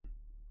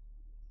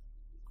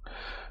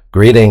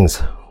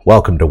Greetings.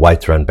 Welcome to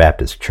Whites Run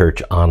Baptist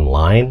Church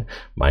Online.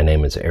 My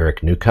name is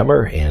Eric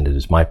Newcomer, and it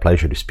is my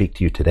pleasure to speak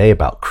to you today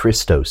about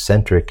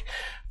Christocentric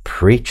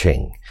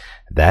preaching.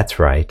 That's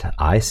right,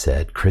 I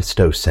said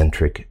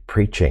Christocentric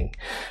preaching.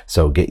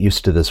 So get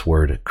used to this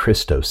word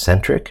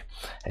Christocentric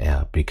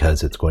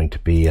because it's going to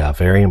be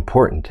very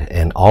important.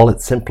 And all it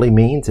simply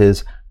means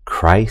is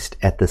Christ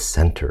at the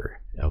center.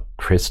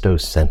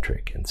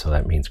 Christocentric, and so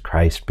that means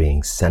Christ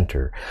being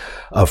center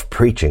of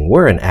preaching.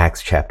 We're in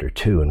Acts chapter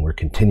 2, and we're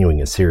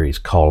continuing a series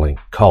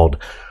called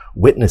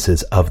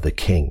Witnesses of the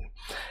King.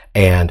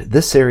 And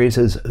this series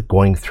is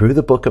going through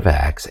the book of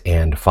Acts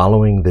and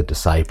following the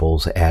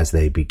disciples as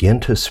they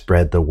begin to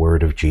spread the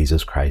word of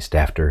Jesus Christ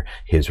after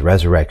his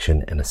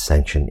resurrection and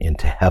ascension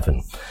into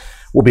heaven.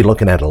 We'll be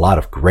looking at a lot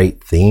of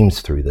great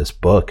themes through this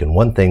book, and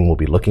one thing we'll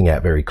be looking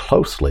at very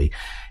closely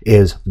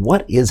is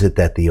what is it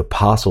that the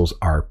apostles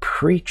are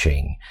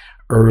preaching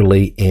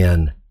early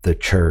in the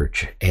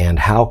church, and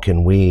how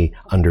can we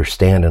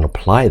understand and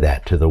apply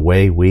that to the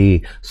way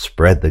we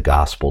spread the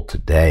gospel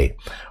today?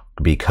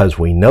 Because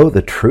we know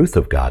the truth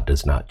of God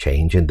does not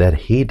change and that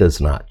he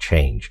does not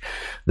change.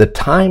 The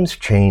times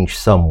change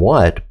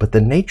somewhat, but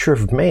the nature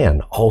of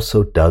man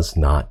also does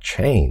not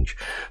change.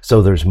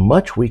 So there's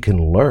much we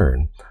can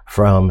learn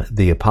from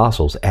the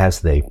apostles as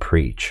they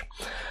preach.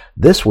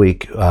 This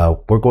week,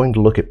 we're going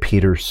to look at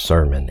Peter's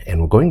sermon, and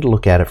we're going to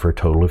look at it for a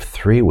total of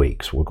 3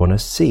 weeks. We're going to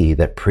see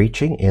that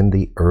preaching in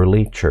the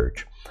early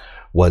church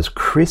was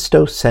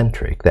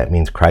Christocentric. That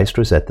means Christ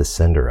was at the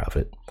center of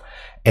it,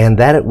 and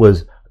that it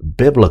was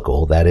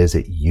biblical. That is,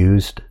 it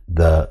used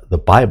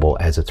the Bible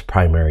as its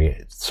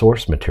primary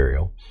source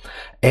material,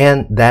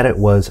 and that it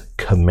was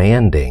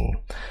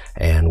commanding.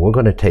 And we're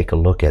going to take a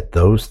look at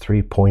those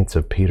 3 points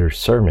of Peter's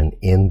sermon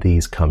in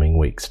these coming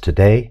weeks.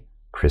 Today,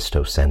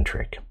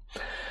 Christocentric.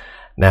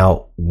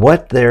 Now,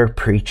 what they're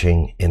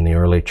preaching in the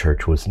early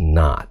church was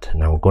not.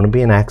 Now, we're going to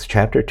be in Acts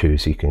chapter 2,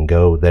 so you can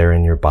go there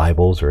in your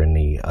Bibles or in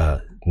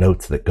the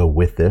notes that go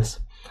with this.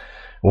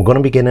 We're going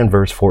to begin in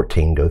verse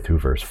 14, go through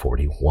verse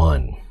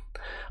 41.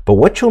 But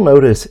what you'll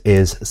notice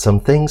is some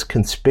things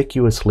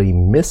conspicuously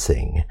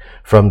missing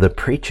from the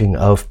preaching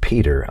of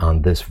Peter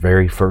on this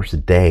very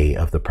first day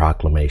of the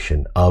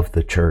proclamation of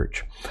the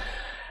church.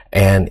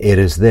 And it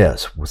is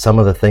this. Some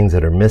of the things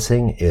that are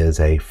missing is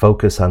a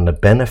focus on the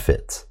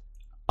benefits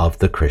of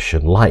the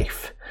Christian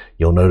life.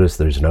 You'll notice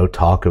there's no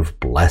talk of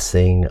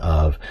blessing,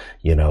 of,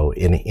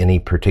 any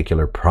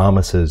particular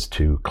promises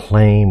to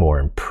claim or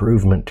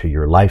improvement to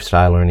your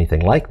lifestyle or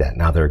anything like that.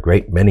 Now, there are a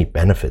great many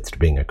benefits to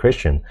being a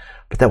Christian,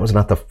 but that was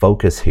not the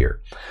focus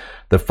here.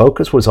 The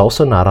focus was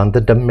also not on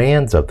the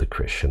demands of the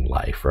Christian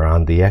life or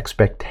on the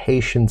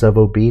expectations of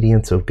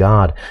obedience of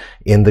God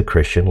in the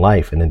Christian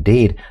life. And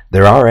indeed,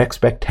 there are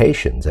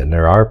expectations and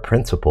there are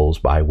principles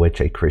by which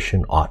a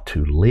Christian ought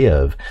to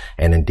live.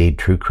 And indeed,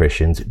 true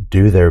Christians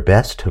do their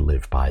best to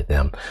live by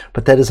them.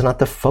 But that is not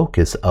the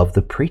focus of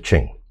the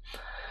preaching.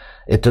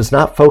 It does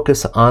not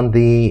focus on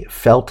the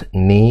felt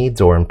needs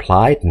or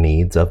implied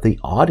needs of the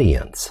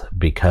audience,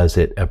 because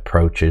it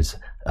approaches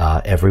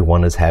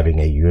everyone as having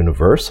a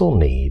universal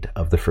need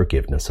of the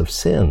forgiveness of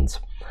sins.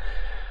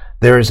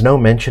 There is no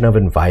mention of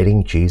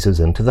inviting Jesus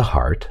into the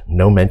heart,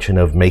 no mention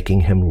of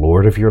making him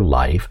Lord of your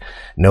life,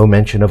 no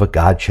mention of a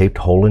God-shaped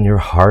hole in your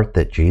heart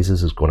that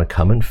Jesus is going to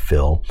come and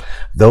fill.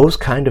 Those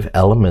kind of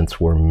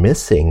elements were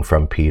missing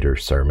from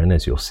Peter's sermon,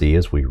 as you'll see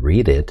as we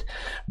read it,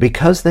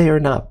 because they are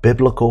not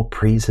biblical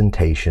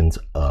presentations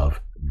of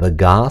the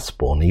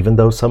gospel. And even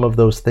though some of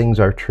those things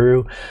are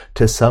true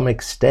to some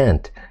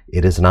extent,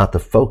 it is not the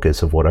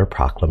focus of what our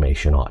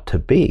proclamation ought to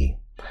be.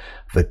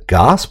 The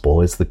gospel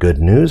is the good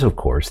news, of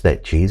course,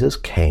 that Jesus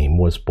came,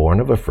 was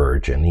born of a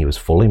virgin. He was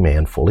fully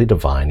man, fully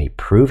divine. He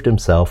proved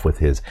himself with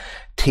his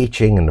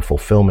teaching and the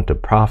fulfillment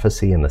of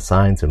prophecy and the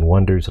signs and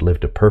wonders,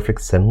 lived a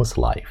perfect sinless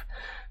life.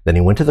 Then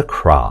he went to the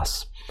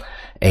cross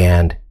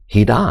and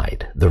he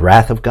died. The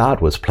wrath of God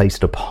was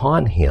placed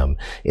upon him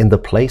in the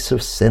place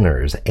of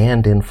sinners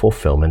and in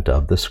fulfillment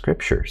of the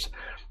scriptures.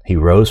 He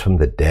rose from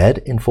the dead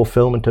in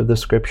fulfillment of the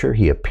scripture.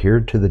 He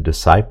appeared to the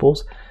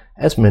disciples,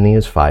 as many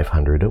as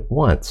 500 at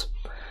once.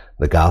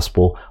 The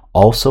gospel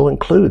also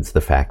includes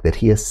the fact that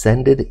he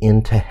ascended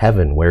into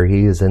heaven, where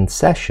he is in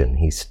session.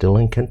 He's still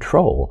in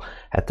control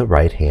at the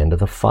right hand of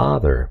the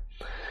Father.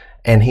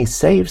 And he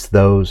saves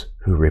those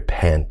who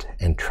repent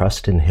and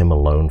trust in him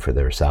alone for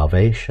their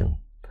salvation.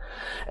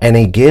 And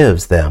he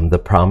gives them the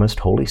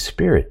promised Holy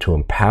Spirit to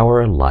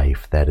empower a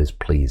life that is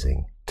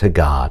pleasing to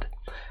God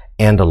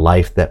and a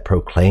life that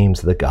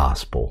proclaims the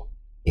gospel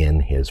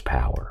in his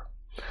power.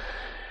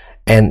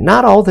 And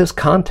not all this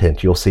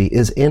content, you'll see,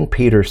 is in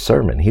Peter's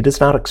sermon. He does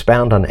not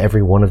expound on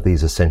every one of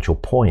these essential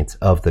points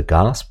of the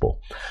gospel.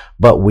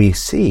 But we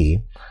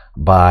see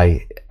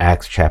by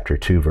Acts chapter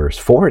 2, verse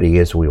 40,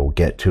 as we will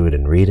get to it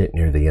and read it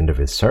near the end of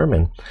his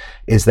sermon,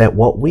 is that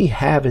what we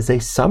have is a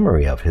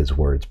summary of his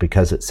words,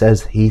 because it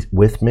says he,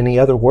 with many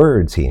other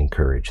words, he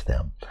encouraged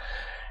them.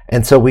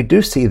 And so we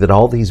do see that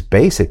all these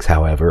basics,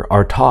 however,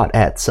 are taught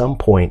at some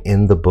point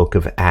in the book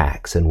of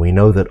Acts. And we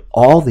know that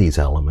all these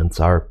elements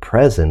are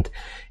present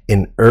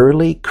in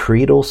early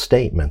creedal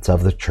statements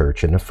of the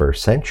church in the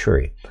first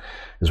century.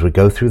 As we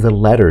go through the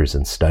letters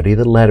and study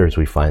the letters,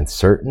 we find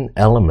certain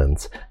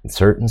elements and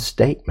certain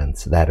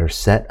statements that are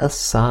set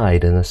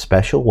aside in a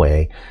special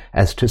way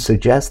as to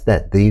suggest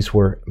that these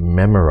were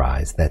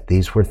memorized, that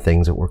these were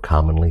things that were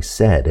commonly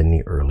said in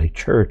the early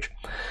church.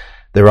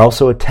 They're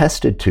also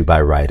attested to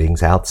by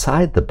writings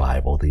outside the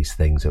Bible, these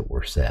things that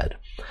were said.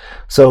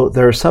 So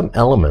there are some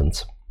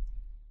elements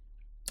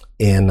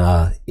in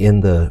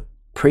the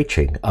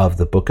preaching of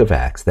the book of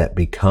Acts that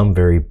become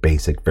very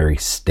basic, very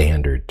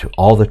standard to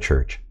all the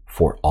church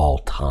for all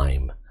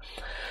time.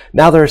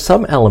 Now, there are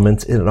some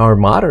elements in our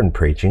modern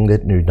preaching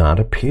that do not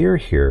appear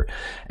here,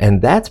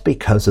 and that's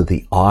because of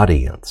the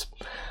audience.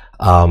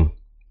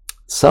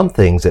 Some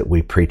things that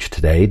we preach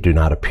today do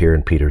not appear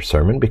in Peter's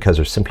sermon because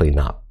they're simply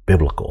not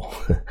biblical.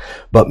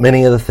 But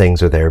many of the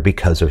things are there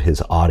because of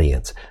his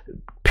audience.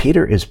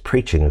 Peter is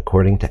preaching,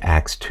 according to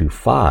Acts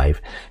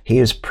 2:5, he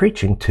is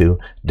preaching to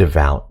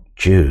devout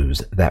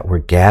Jews that were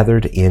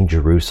gathered in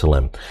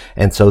Jerusalem.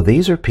 And so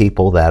these are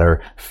people that are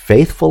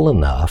faithful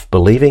enough,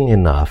 believing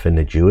enough in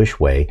the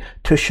Jewish way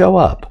to show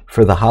up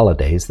for the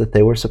holidays that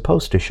they were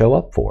supposed to show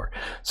up for.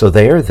 So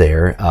they are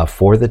there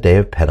for the day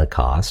of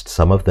Pentecost,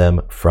 some of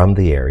them from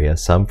the area,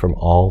 some from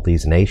all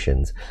these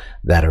nations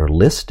that are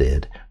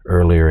listed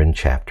earlier in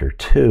chapter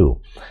 2.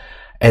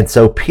 And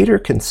so Peter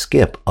can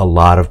skip a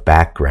lot of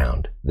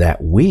background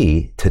that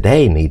we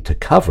today need to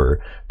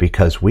cover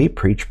because we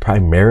preach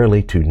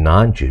primarily to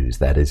non-Jews,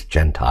 that is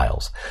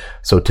Gentiles.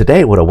 So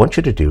today what I want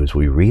you to do is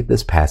we read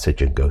this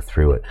passage and go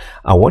through it.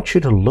 I want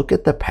you to look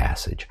at the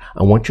passage.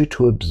 I want you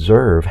to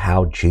observe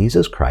how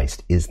Jesus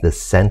Christ is the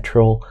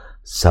central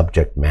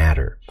subject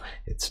matter.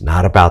 It's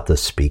not about the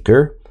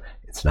speaker.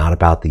 It's not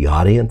about the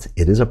audience.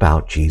 It is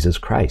about Jesus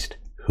Christ,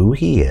 who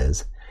he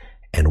is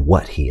and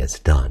what he has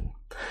done.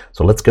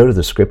 So let's go to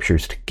the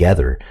scriptures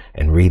together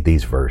and read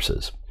these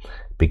verses.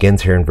 It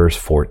begins here in verse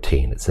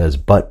 14. It says,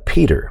 "But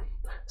Peter,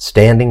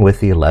 standing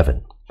with the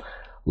 11,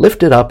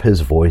 lifted up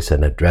his voice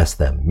and addressed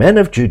them, 'Men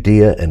of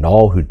Judea and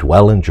all who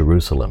dwell in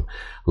Jerusalem,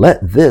 let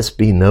this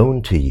be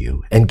known to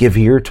you, and give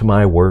ear to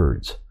my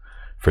words.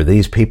 For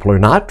these people are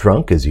not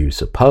drunk as you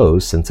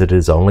suppose, since it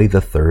is only the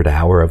 3rd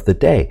hour of the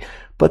day.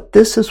 But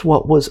this is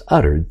what was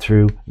uttered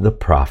through the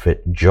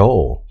prophet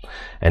Joel.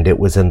 And it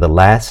was in the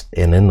last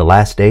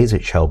days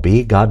it shall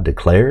be, God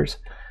declares,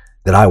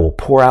 that I will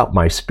pour out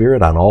my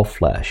spirit on all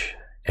flesh,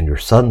 and your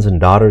sons and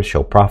daughters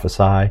shall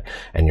prophesy,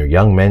 and your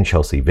young men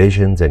shall see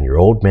visions, and your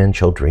old men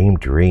shall dream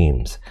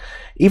dreams.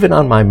 Even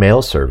on my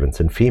male servants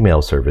and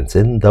female servants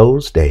in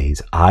those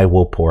days I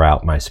will pour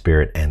out my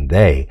spirit, and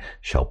they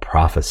shall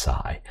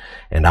prophesy.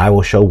 And I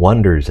will show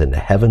wonders in the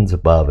heavens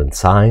above and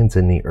signs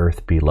in the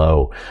earth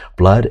below,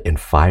 blood and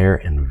fire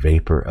and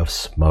vapor of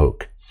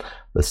smoke.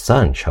 The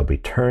sun shall be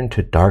turned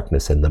to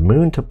darkness and the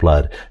moon to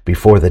blood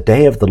before the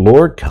day of the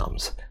Lord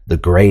comes, the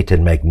great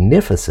and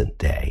magnificent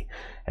day.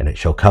 And it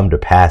shall come to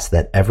pass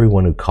that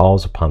everyone who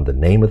calls upon the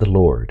name of the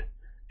Lord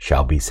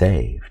shall be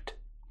saved."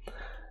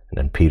 And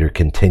then Peter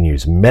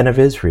continues, "Men of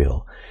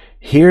Israel,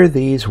 hear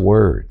these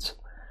words.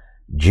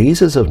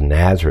 Jesus of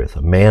Nazareth,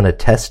 a man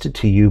attested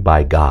to you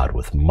by God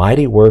with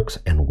mighty works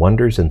and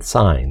wonders and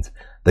signs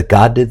that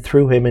God did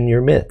through him in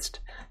your midst.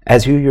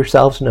 As you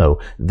yourselves know,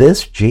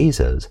 this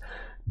Jesus,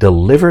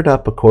 delivered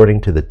up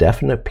according to the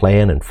definite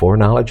plan and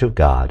foreknowledge of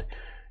God,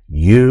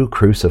 you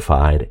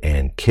crucified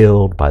and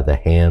killed by the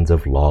hands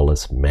of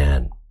lawless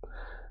men.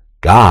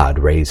 God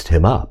raised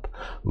him up,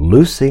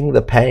 loosing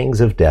the pangs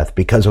of death,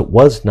 because it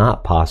was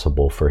not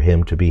possible for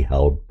him to be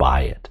held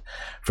by it.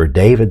 For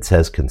David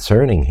says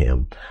concerning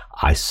him,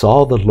 I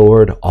saw the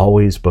Lord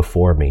always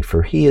before me,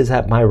 for he is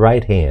at my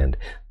right hand,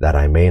 that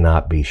I may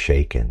not be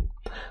shaken.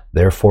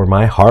 Therefore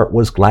my heart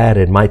was glad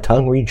and my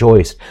tongue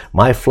rejoiced.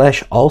 My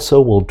flesh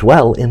also will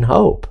dwell in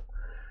hope.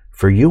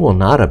 For you will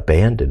not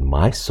abandon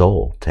my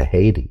soul to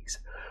Hades,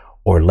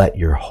 or let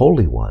your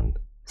Holy One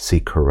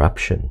see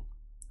corruption.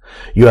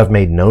 You have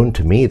made known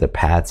to me the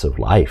paths of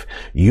life.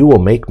 You will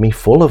make me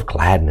full of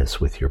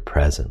gladness with your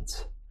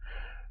presence.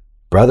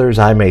 Brothers,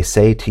 I may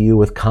say to you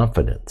with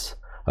confidence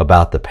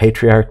about the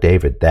patriarch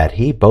David that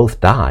he both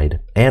died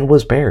and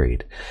was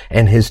buried,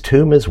 and his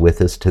tomb is with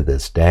us to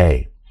this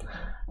day.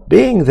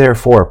 Being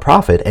therefore a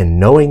prophet, and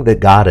knowing that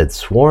God had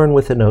sworn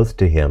with an oath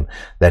to him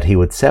that he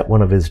would set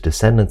one of his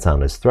descendants on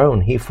his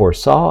throne, he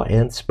foresaw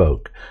and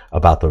spoke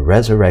about the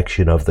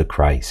resurrection of the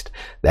Christ,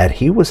 that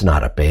he was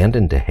not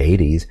abandoned to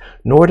Hades,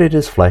 nor did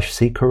his flesh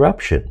see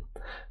corruption.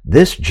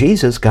 This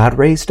Jesus God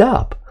raised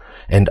up,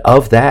 and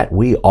of that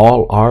we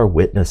all are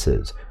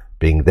witnesses.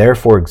 Being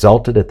therefore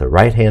exalted at the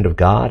right hand of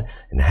God,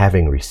 and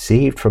having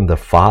received from the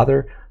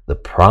Father the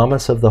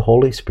promise of the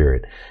Holy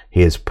Spirit,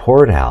 he has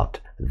poured out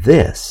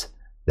this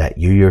that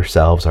you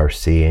yourselves are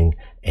seeing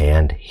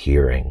and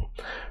hearing.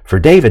 For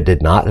David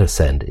did not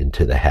ascend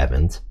into the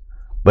heavens,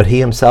 but he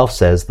himself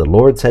says, The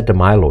Lord said to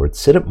my Lord,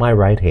 Sit at my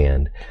right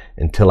hand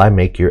until I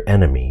make your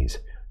enemies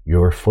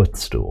your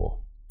footstool.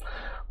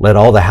 Let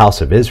all the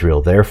house of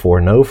Israel therefore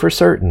know for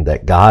certain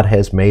that God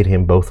has made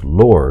him both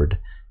Lord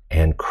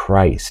and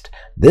Christ,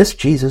 this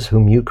Jesus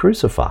whom you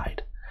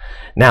crucified.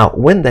 Now,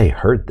 when they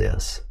heard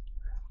this,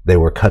 they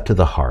were cut to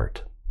the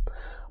heart.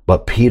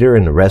 But Peter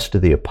and the rest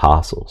of the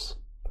apostles,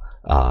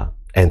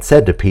 and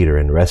said to Peter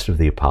and the rest of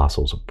the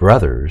apostles,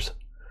 Brothers,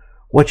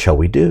 what shall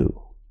we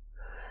do?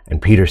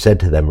 And Peter said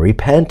to them,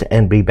 Repent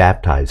and be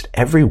baptized,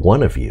 every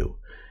one of you,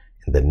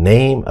 in the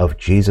name of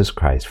Jesus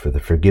Christ for the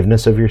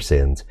forgiveness of your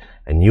sins,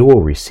 and you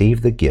will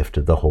receive the gift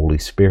of the Holy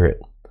Spirit.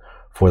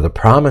 For the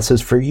promise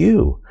is for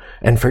you,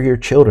 and for your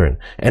children,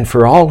 and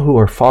for all who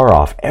are far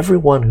off,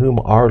 everyone whom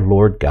our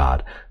Lord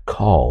God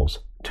calls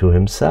to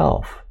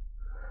himself.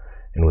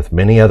 And with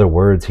many other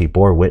words he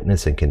bore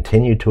witness and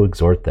continued to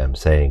exhort them,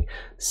 saying,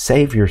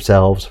 Save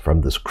yourselves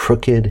from this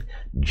crooked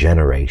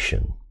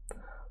generation.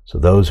 So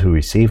those who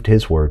received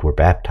his word were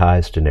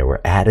baptized, and there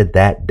were added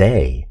that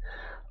day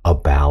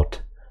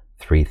about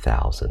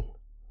 3,000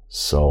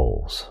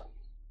 souls.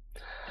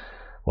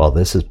 Well,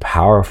 this is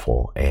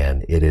powerful,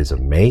 and it is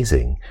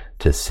amazing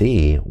to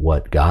see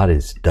what God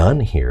has done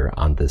here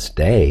on this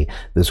day,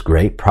 this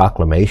great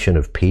proclamation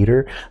of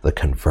Peter, the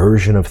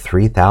conversion of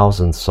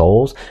 3,000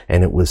 souls,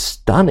 and it was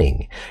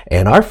stunning.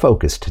 And our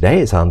focus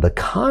today is on the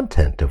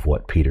content of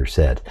what Peter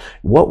said.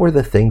 What were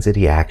the things that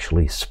he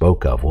actually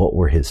spoke of? What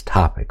were his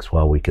topics?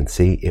 Well, we can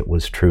see it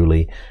was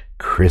truly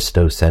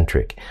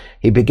Christocentric.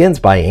 He begins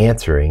by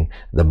answering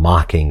the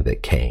mocking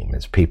that came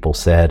as people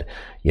said,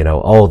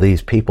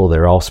 these people,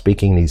 they're all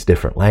speaking these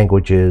different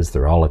languages.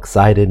 They're all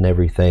excited and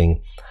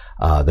everything.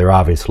 They're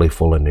obviously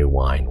full of new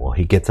wine. Well,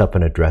 he gets up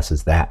and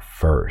addresses that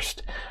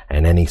first.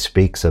 And then he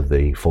speaks of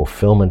the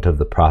fulfillment of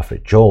the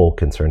prophet Joel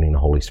concerning the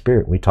Holy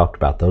Spirit. We talked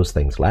about those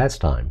things last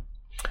time.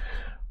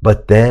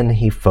 But then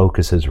he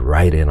focuses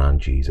right in on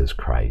Jesus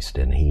Christ,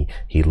 and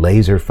he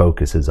laser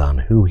focuses on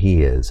who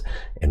he is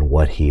and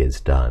what he has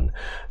done.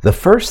 The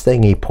first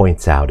thing he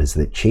points out is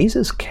that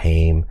Jesus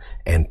came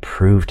and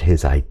proved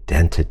his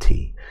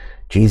identity.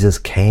 Jesus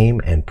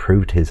came and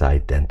proved his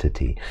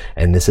identity.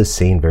 And this is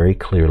seen very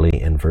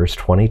clearly in verse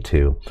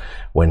 22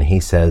 when he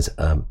says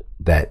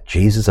that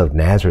Jesus of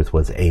Nazareth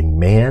was a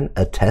man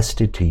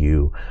attested to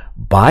you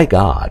by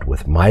God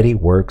with mighty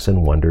works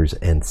and wonders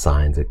and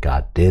signs that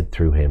God did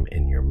through him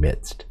in your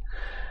midst.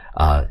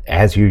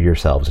 As you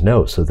yourselves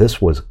know. So this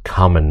was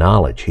common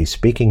knowledge. He's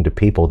speaking to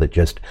people that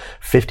just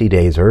 50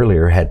 days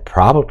earlier had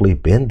probably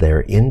been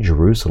there in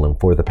Jerusalem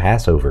for the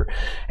Passover.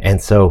 And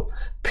so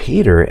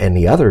Peter and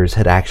the others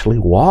had actually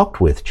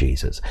walked with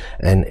Jesus.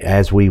 And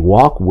as we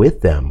walk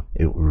with them,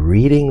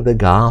 reading the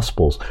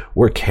Gospels,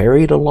 we're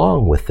carried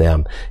along with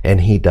them. And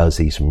he does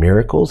these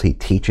miracles. He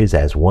teaches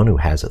as one who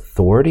has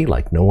authority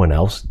like no one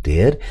else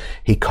did.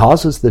 He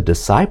causes the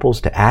disciples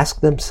to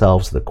ask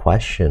themselves the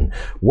question,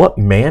 what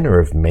manner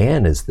of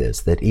man is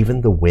this that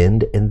even the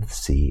wind and the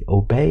sea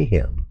obey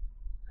him?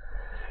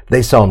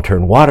 They saw him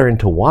turn water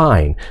into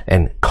wine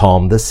and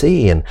calm the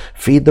sea and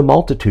feed the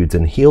multitudes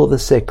and heal the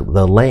sick,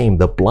 the lame,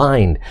 the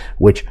blind,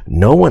 which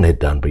no one had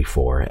done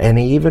before, and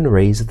he even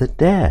raised the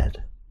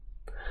dead.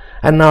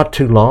 And not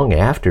too long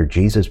after,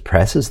 Jesus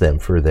presses them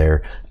for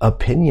their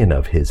opinion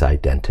of his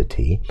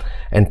identity,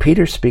 and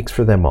Peter speaks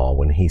for them all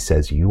when he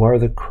says, You are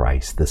the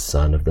Christ, the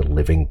Son of the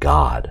living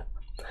God.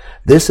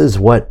 This is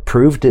what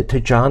proved it to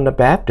John the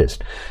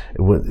Baptist.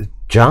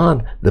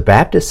 John the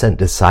Baptist sent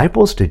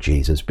disciples to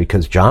Jesus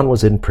because John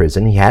was in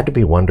prison. He had to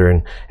be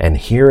wondering and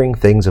hearing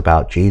things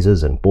about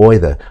Jesus, and boy,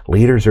 the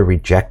leaders are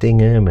rejecting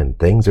him and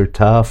things are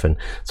tough. And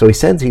so he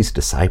sends these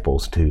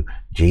disciples to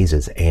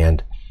Jesus,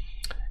 and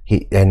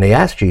they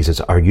ask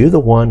Jesus, Are you the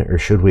one, or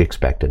should we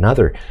expect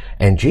another?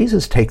 And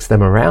Jesus takes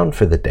them around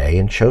for the day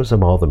and shows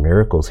them all the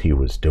miracles he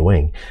was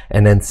doing,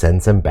 and then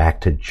sends them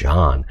back to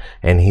John.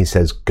 And he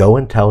says, Go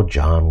and tell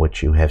John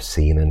what you have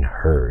seen and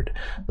heard.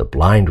 The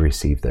blind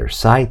receive their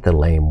sight, the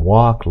lame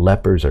walk,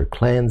 lepers are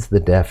cleansed, the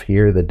deaf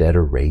hear, the dead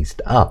are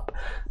raised up.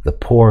 The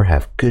poor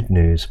have good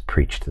news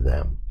preached to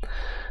them.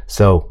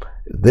 So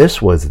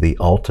this was the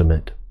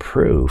ultimate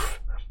proof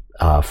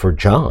for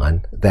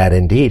John that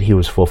indeed he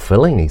was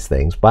fulfilling these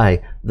things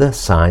by the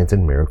signs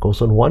and miracles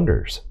and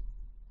wonders.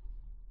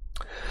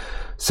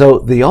 So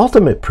the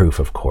ultimate proof,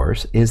 of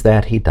course, is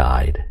that he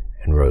died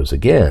and rose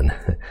again.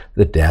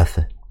 The death,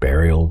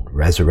 burial,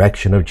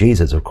 resurrection of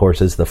Jesus, of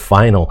course, is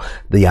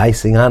the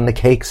icing on the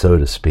cake, so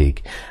to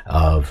speak,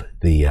 of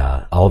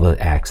all the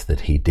acts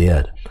that he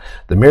did.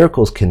 The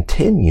miracles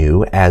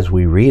continue as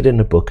we read in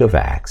the book of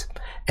Acts,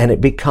 and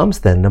it becomes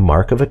then the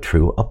mark of a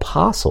true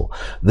apostle.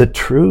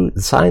 The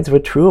signs of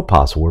a true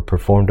apostle were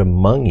performed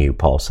among you,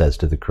 Paul says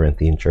to the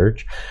Corinthian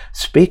church,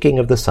 speaking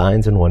of the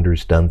signs and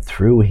wonders done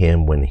through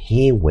him when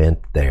he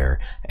went there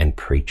and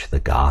preached the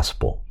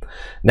gospel.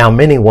 Now,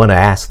 many want to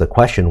ask the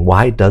question,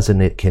 why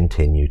doesn't it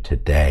continue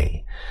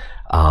today?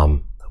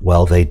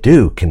 Well, they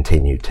do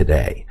continue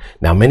today.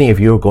 Now, many of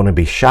you are going to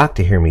be shocked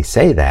to hear me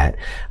say that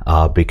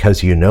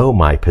because you know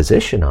my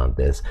position on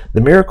this.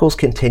 The miracles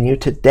continue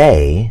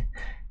today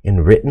in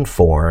written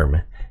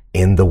form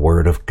in the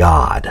Word of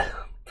God.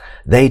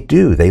 They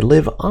do. They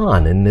live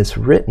on in this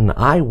written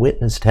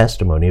eyewitness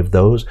testimony of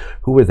those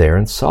who were there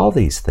and saw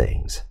these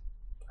things.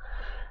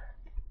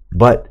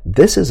 But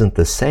this isn't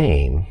the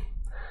same.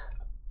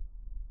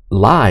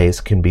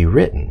 Lies can be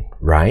written,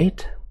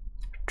 right?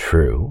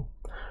 True.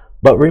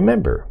 But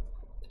remember,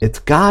 it's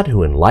God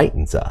who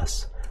enlightens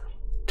us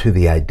to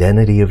the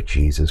identity of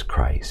Jesus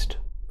Christ,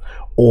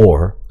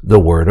 or the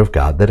Word of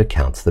God that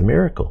accounts the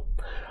miracle.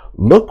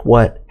 Look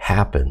what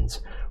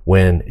happens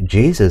when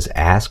Jesus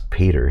asked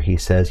Peter. He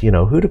says,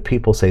 who do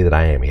people say that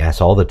I am? He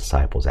asked all the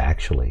disciples,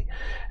 actually.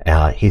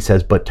 He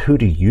says, but who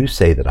do you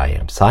say that I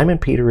am? Simon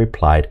Peter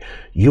replied,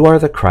 you are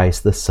the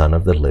Christ, the Son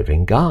of the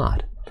living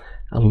God.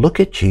 Now look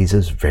at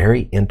Jesus'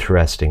 very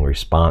interesting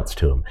response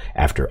to him.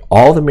 After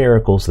all the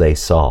miracles they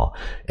saw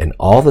and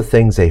all the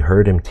things they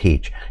heard him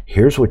teach,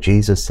 here's what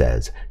Jesus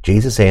says.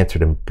 Jesus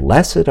answered him,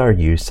 blessed are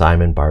you,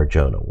 Simon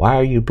Bar-Jonah. Why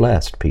are you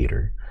blessed,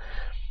 Peter?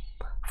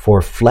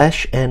 For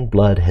flesh and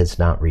blood has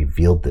not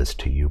revealed this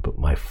to you, but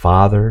my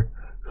Father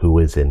who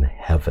is in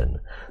heaven.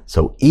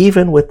 So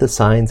even with the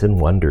signs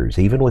and wonders,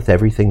 even with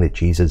everything that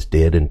Jesus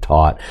did and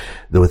taught,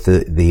 with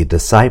the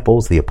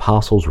disciples, the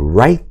apostles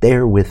right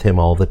there with him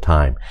all the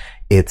time,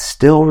 it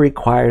still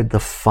required the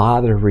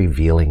Father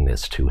revealing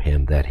this to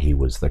him, that he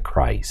was the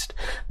Christ.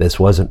 This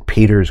wasn't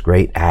Peter's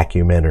great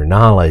acumen or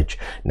knowledge.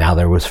 Now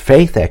there was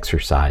faith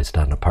exercised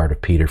on the part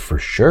of Peter for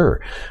sure,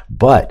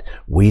 but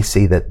we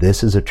see that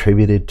this is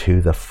attributed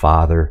to the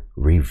Father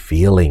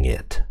revealing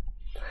it.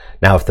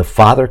 Now, if the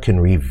Father can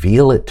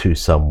reveal it to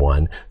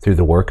someone through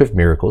the work of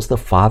miracles, the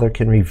Father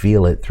can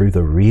reveal it through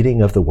the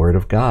reading of the Word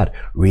of God,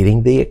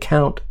 reading the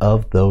account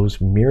of those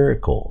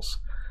miracles.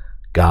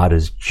 God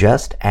is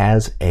just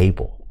as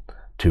able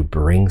to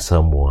bring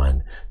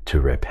someone to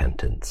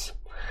repentance.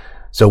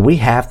 So we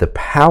have the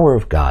power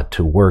of God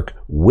to work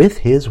with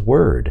His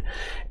Word.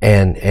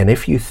 And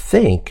if you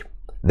think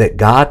that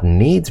God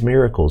needs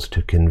miracles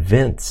to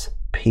convince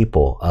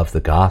people of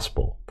the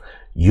gospel,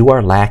 you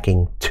are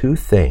lacking two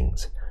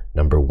things.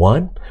 Number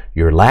one,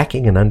 you're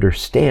lacking an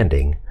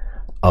understanding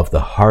of the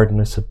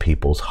hardness of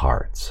people's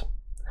hearts.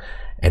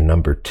 And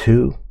number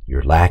two,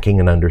 you're lacking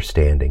an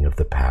understanding of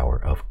the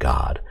power of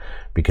God.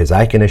 Because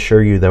I can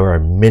assure you there are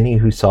many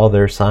who saw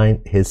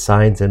his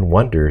signs and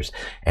wonders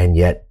and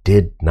yet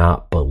did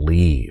not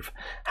believe.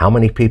 How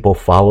many people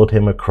followed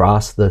him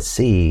across the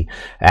sea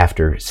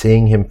after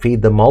seeing him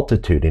feed the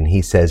multitude? And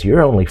he says,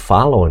 you're only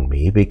following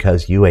me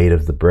because you ate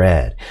of the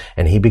bread.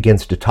 And he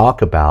begins to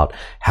talk about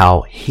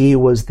how he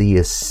was the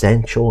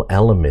essential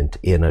element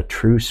in a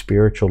true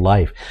spiritual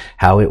life,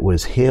 how it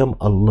was him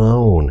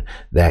alone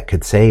that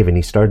could save. And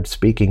he started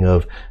speaking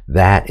of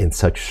that in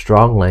such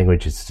strong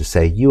language as to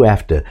say, you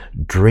have to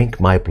drink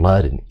my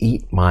blood and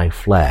eat my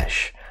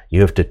flesh. You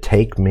have to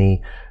take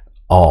me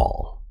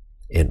all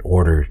in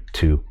order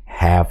to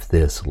have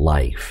this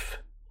life.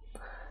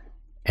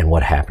 And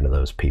what happened to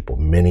those people?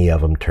 Many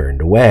of them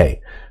turned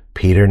away.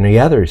 Peter and the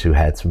others who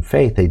had some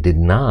faith, they did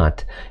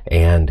not.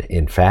 And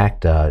in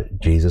fact,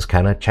 Jesus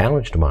kind of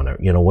challenged them on it.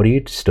 What are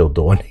you still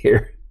doing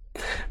here?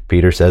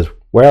 Peter says,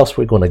 where else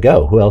are we going to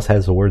go? Who else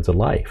has the words of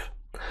life?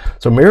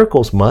 So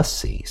miracles must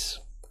cease.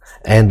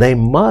 And they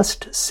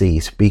must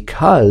cease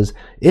because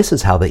this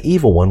is how the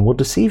evil one will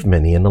deceive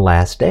many in the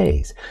last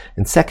days.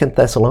 In 2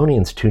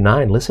 Thessalonians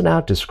 2:9, listen how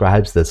it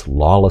describes this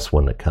lawless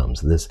one that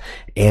comes, this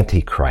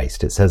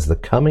Antichrist. It says, the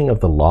coming of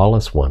the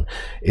lawless one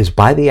is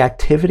by the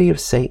activity of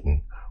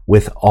Satan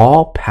with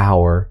all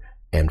power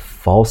and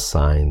false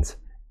signs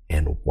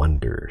and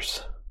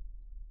wonders.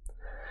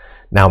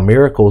 Now,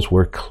 miracles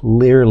were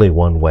clearly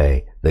one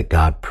way that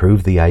God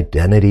proved the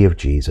identity of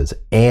Jesus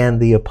and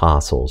the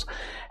apostles.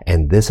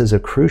 And this is a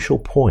crucial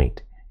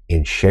point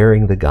in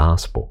sharing the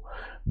gospel.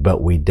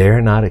 But we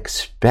dare not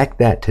expect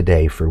that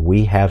today, for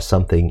we have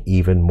something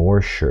even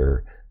more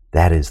sure.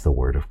 That is the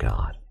Word of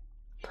God.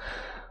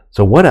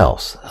 So what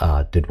else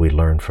did we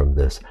learn from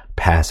this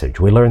passage?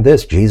 We learned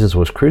this: Jesus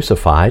was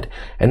crucified,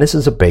 and this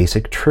is a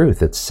basic truth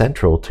that's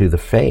central to the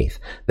faith,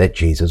 that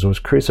Jesus was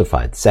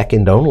crucified,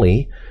 second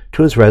only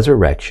to his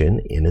resurrection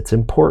in its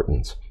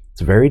importance.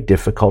 It's very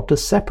difficult to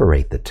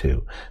separate the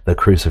two, the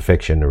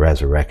crucifixion and the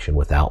resurrection.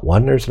 Without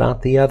one, there's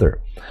not the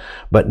other.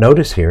 But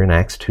notice here in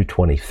Acts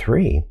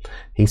 2:23,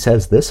 he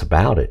says this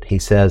about it. He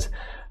says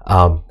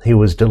he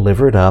was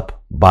delivered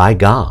up by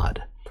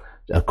God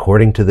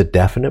according to the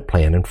definite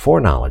plan and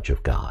foreknowledge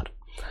of God.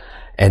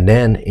 And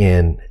then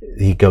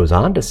he goes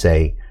on to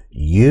say,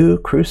 you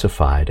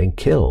crucified and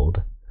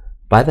killed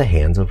by the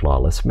hands of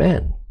lawless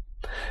men.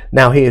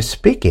 Now he is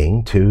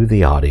speaking to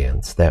the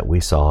audience that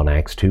we saw in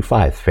Acts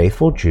 2:5,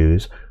 faithful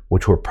Jews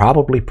which were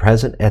probably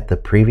present at the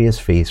previous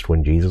feast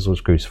when Jesus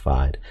was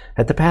crucified,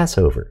 at the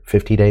Passover,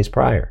 50 days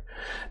prior.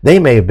 They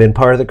may have been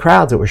part of the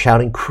crowds that were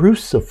shouting,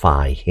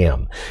 crucify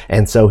him.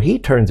 And so he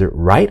turns it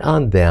right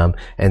on them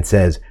and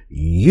says,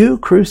 you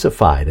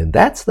crucified. And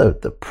that's the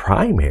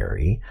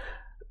primary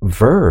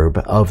verb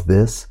of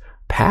this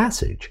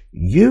passage.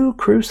 You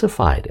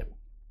crucified him.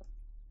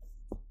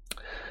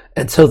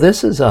 And so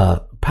this is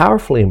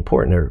powerfully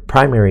important, or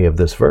primary of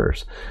this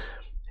verse.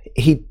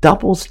 He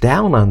doubles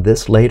down on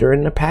this later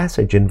in the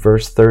passage in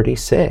verse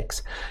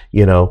 36.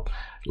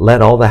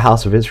 Let all the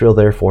house of Israel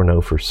therefore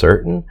know for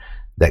certain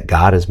that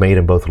God has made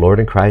him both Lord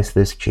and Christ,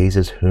 this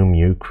Jesus whom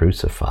you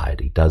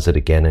crucified. He does it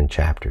again in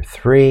chapter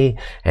 3,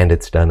 and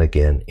it's done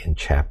again in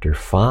chapter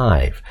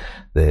 5.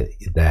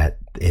 That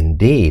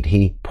indeed,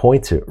 he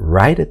points it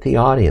right at the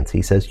audience.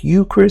 He says,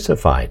 you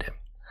crucified him,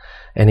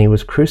 and he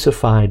was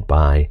crucified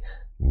by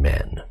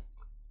men.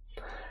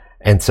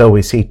 And so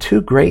we see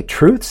two great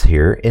truths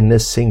here in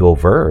this single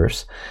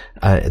verse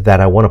that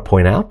I want to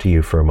point out to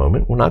you for a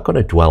moment. We're not going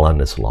to dwell on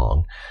this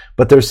long,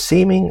 but there's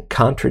seeming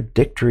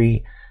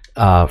contradictory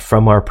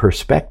from our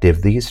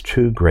perspective, these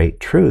two great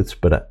truths.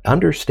 But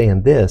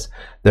understand this,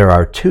 there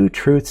are two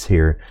truths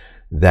here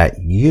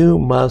that you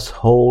must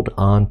hold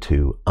on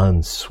to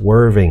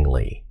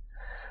unswervingly.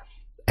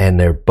 And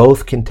they're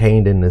both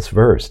contained in this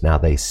verse. Now,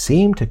 they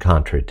seem to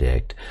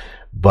contradict,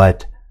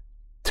 but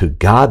to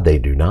God they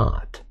do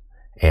not.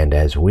 And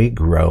as we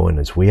grow and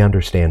as we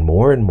understand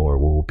more and more,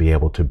 we'll be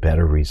able to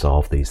better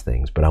resolve these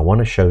things. But I want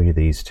to show you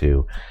these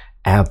two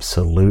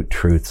absolute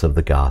truths of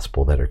the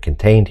gospel that are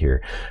contained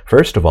here.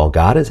 First of all,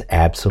 God is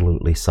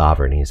absolutely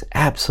sovereign. He's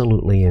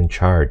absolutely in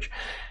charge.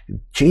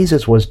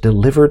 Jesus was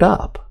delivered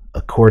up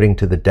according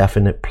to the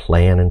definite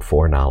plan and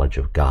foreknowledge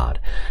of God.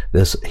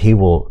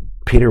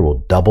 Peter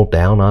will double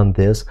down on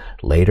this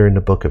later in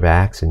the book of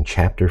Acts in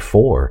chapter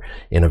 4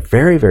 in a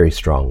very, very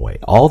strong way.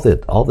 All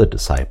the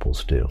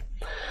disciples do.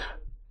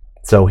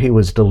 So he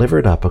was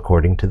delivered up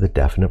according to the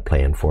definite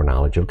plan,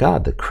 foreknowledge of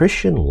God. The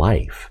Christian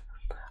life,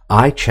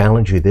 I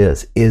challenge you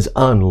this, is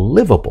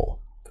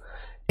unlivable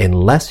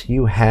unless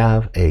you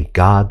have a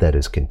God that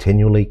is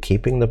continually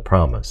keeping the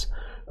promise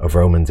of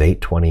Romans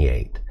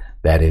 8:28.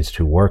 That is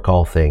to work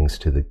all things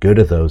to the good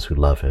of those who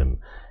love him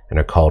and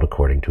are called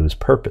according to his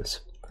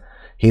purpose.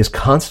 He is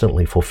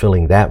constantly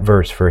fulfilling that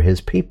verse for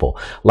his people,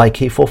 like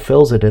he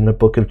fulfills it in the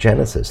book of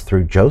Genesis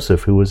through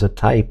Joseph, who was a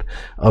type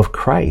of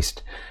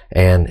Christ.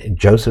 And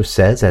Joseph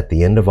says at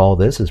the end of all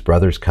this, his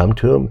brothers come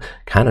to him,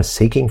 kind of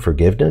seeking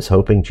forgiveness,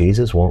 hoping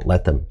Joseph won't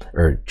let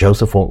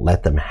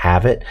them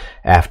have it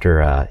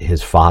after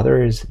his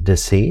father is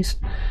deceased.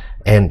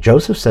 And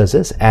Joseph says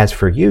this, as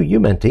for you, you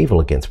meant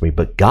evil against me,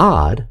 but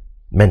God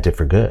meant it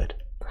for good,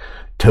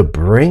 to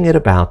bring it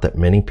about that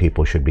many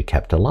people should be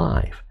kept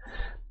alive.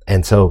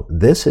 And so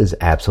this is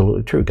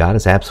absolutely true. God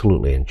is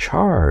absolutely in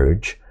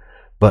charge.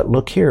 But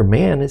look here,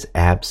 man is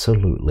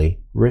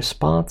absolutely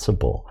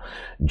responsible.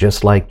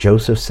 Just like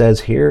Joseph says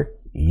here,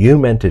 you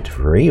meant it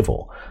for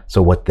evil.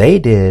 So what they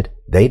did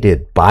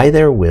by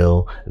their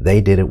will.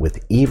 They did it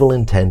with evil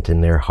intent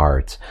in their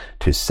hearts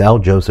to sell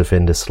Joseph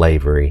into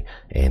slavery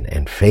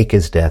and fake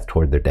his death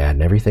toward their dad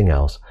and everything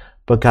else.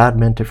 But God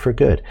meant it for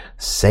good.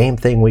 Same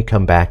thing, we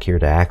come back here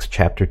to Acts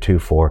chapter 2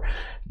 for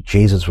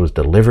Jesus was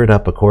delivered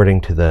up according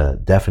to the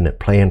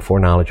definite plan,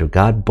 foreknowledge of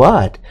God,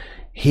 but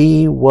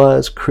he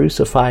was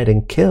crucified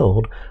and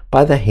killed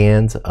by the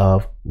hands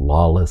of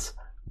lawless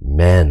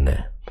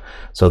men.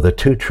 So the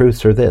two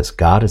truths are this: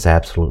 God is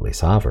absolutely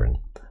sovereign,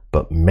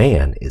 but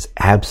man is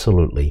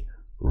absolutely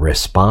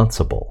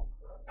responsible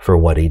for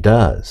what he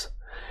does.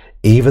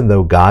 Even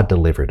though God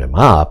delivered him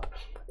up,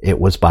 it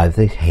was by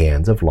the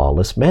hands of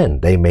lawless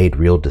men. They made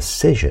real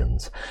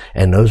decisions,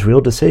 and those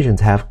real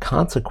decisions have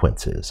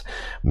consequences.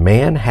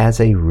 Man has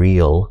a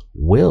real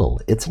will.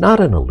 It's not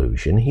an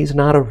illusion. He's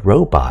not a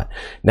robot.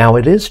 Now,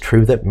 it is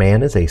true that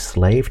man is a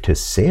slave to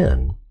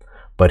sin,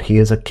 but he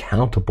is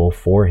accountable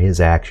for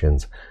his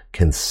actions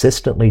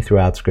consistently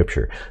throughout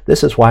Scripture.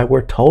 This is why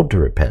we're told to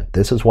repent.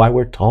 This is why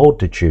we're told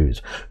to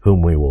choose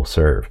whom we will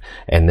serve.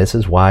 And this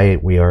is why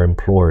we are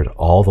implored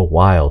all the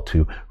while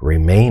to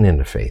remain in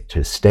the faith,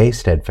 to stay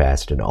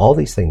steadfast in all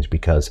these things,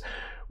 because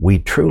we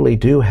truly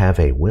do have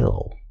a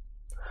will.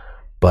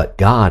 But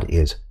God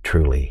is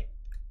truly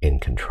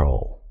in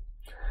control.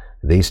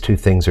 These two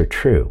things are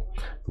true.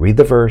 Read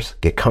the verse,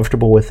 get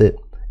comfortable with it.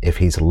 If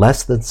he's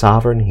less than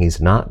sovereign, he's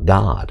not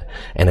God.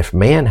 And if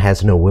man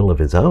has no will of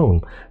his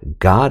own,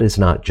 God is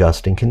not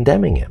just in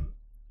condemning him.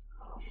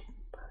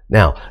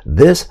 Now,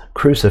 this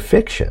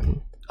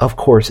crucifixion, of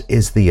course,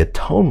 is the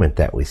atonement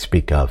that we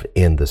speak of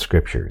in the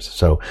Scriptures.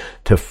 So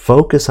to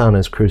focus on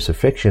his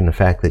crucifixion, the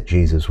fact that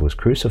Jesus was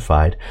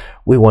crucified,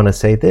 we want to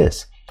say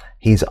this: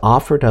 he's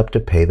offered up to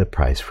pay the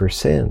price for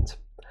sins.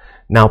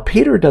 Now,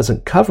 Peter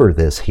doesn't cover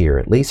this here,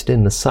 at least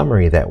in the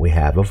summary that we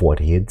have of what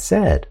he had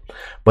said.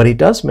 But he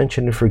does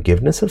mention the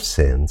forgiveness of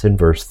sins in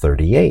verse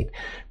 38.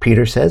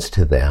 Peter says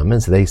to them,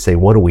 as they say,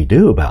 what do we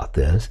do about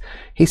this?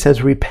 He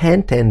says,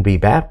 repent and be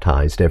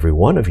baptized, every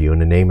one of you, in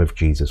the name of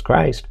Jesus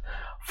Christ,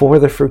 for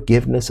the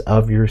forgiveness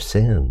of your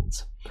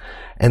sins.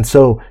 And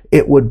so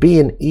it would be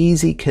an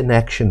easy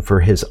connection for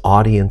his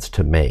audience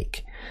to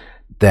make,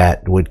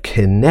 that would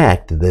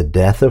connect the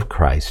death of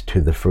Christ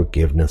to the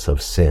forgiveness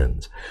of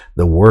sins.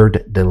 The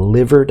word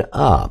delivered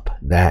up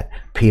that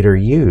Peter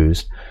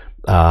used,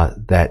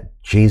 that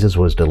Jesus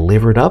was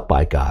delivered up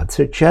by God,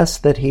 suggests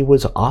that he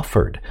was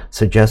offered,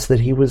 suggests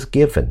that he was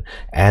given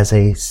as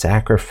a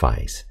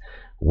sacrifice.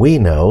 We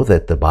know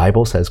that the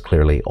Bible says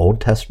clearly, Old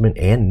Testament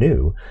and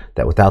New,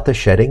 that without the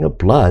shedding of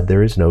blood,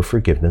 there is no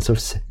forgiveness of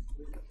sins.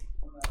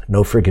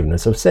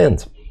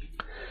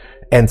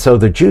 And so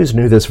the Jews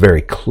knew this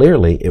very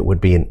clearly. It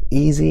would be an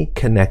easy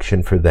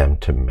connection for them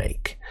to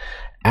make.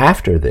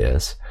 After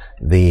this,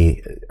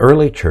 the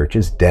early church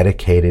is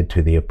dedicated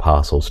to the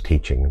apostles'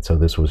 teaching. And so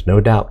this was no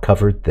doubt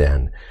covered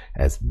then,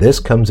 as this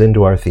comes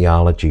into our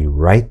theology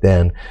right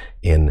then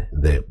in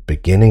the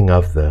beginning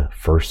of the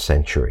first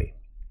century.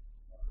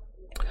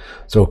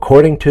 So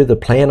according to the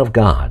plan of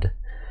God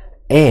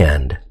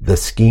and the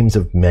schemes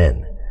of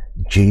men,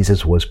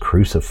 Jesus was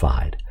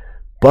crucified.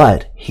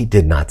 But he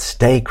did not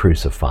stay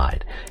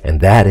crucified.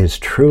 And that is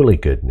truly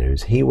good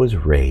news. He was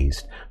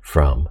raised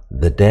from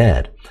the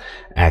dead.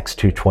 Acts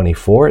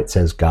 2:24, it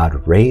says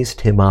God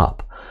raised him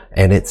up.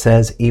 And it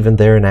says even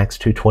there in Acts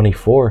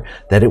 2:24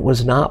 that it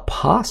was not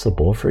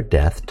possible for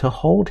death to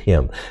hold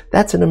him.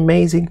 That's an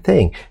amazing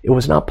thing. It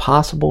was not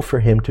possible for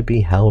him to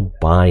be held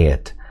by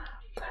it.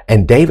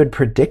 And David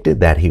predicted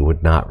that he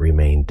would not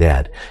remain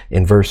dead.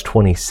 In verse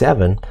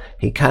 27,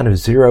 he kind of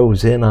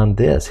zeroes in on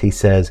this. He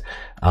says,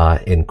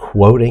 in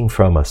quoting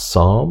from a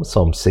psalm,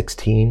 Psalm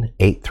 16,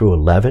 8 through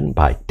 11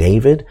 by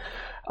David,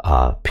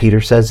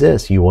 Peter says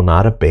this, "You will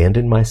not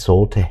abandon my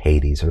soul to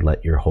Hades or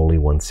let your Holy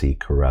One see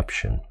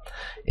corruption."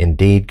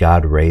 Indeed,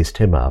 God raised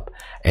him up,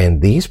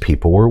 and these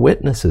people were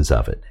witnesses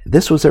of it.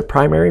 This was their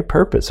primary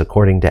purpose,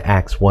 according to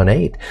Acts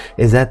 1:8,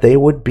 is that they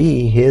would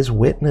be his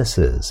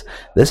witnesses.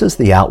 This is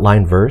the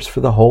outline verse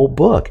for the whole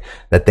book,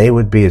 that they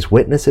would be his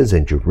witnesses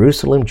in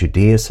Jerusalem,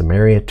 Judea,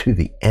 Samaria, to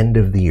the end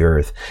of the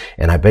earth.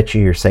 And I bet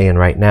you're saying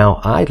right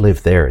now, I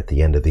live there at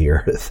the end of the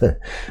earth.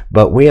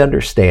 But we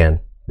understand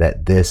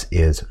that this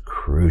is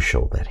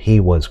crucial, that he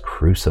was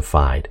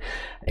crucified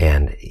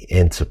and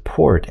in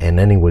support, and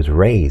then he was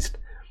raised.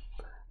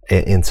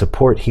 In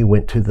support, he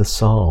went to the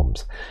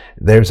Psalms.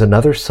 There's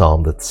another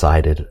psalm that's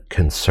cited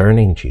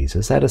concerning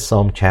Jesus. That is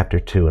Psalm chapter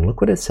 2. And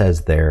look what it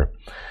says there.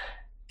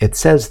 It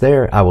says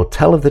there, "I will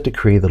tell of the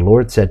decree. The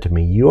Lord said to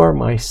me, you are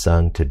my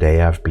son.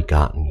 Today I've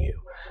begotten you."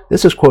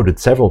 This is quoted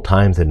several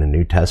times in the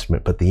New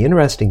Testament, but the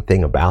interesting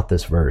thing about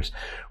this verse,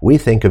 we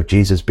think of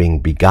Jesus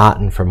being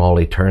begotten from all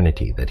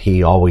eternity, that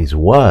he always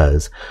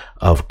was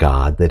of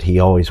God, that he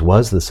always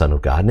was the Son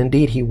of God, and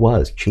indeed he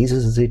was.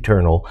 Jesus is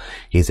eternal.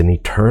 He's an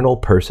eternal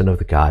person of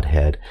the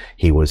Godhead.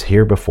 He was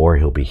here before,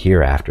 he'll be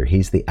here after.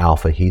 He's the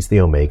Alpha, he's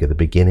the Omega, the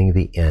beginning,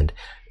 the end,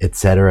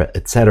 etc.,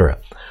 etc.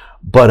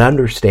 But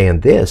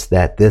understand this,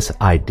 that this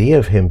idea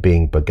of him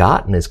being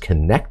begotten is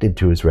connected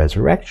to his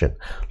resurrection.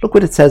 Look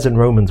what it says in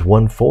Romans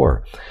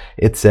 1:4.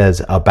 It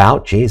says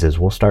about Jesus,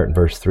 we'll start in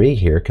verse 3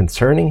 here,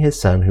 concerning his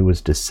son who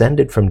was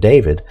descended from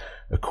David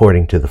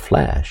according to the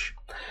flesh,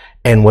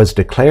 and was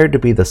declared to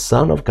be the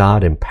Son of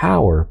God in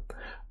power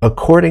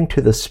according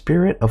to the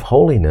Spirit of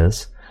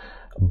holiness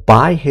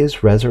by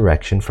his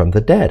resurrection from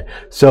the dead.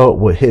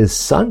 So his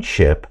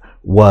sonship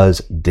was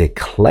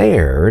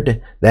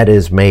declared, that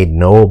is made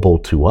knowable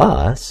to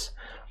us,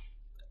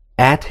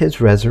 at his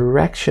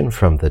resurrection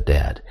from the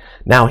dead.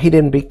 Now, he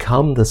didn't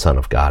become the Son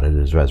of God at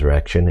his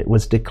resurrection. It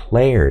was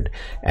declared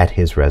at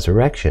his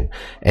resurrection.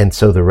 And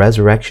so the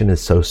resurrection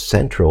is so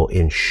central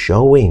in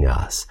showing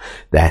us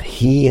that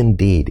he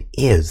indeed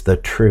is the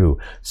true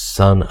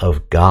Son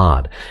of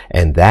God.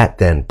 And that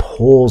then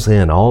pulls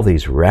in all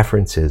these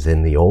references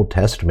in the Old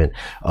Testament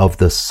of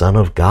the Son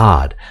of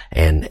God.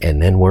 And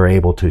then we're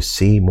able to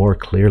see more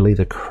clearly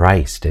the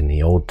Christ in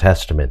the Old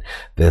Testament,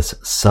 this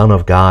Son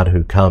of God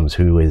who comes,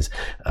 who is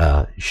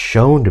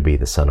shown to be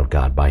the Son of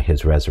God by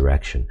his resurrection.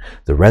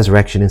 The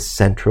resurrection is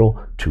central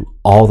to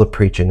all the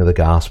preaching of the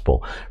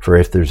gospel. For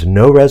if there's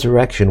no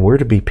resurrection, we're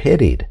to be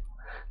pitied,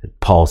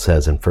 Paul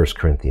says in 1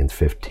 Corinthians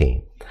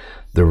 15.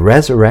 The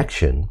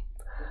resurrection,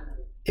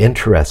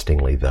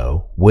 interestingly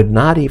though, would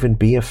not even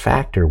be a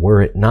factor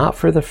were it not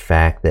for the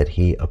fact that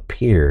he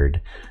appeared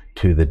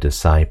to the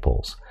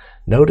disciples.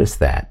 Notice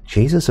that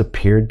Jesus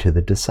appeared to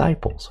the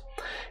disciples.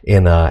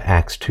 In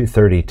Acts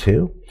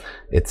 2:32,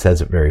 it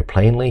says it very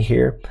plainly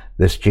here,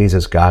 this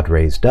Jesus God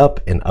raised up,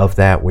 and of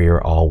that we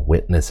are all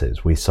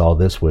witnesses. We saw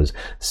this was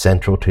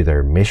central to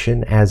their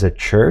mission as a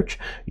church.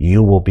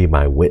 You will be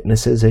my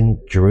witnesses in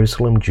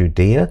Jerusalem,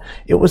 Judea.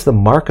 It was the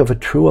mark of a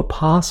true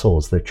apostle,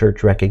 as the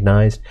church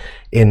recognized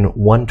in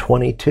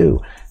 122.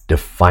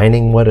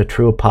 Defining what a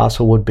true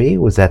apostle would be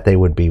was that they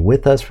would be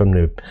with us from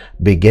the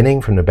beginning,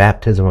 from the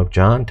baptism of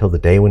John till the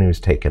day when he was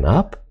taken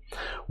up.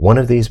 One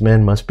of these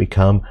men must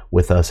become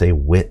with us a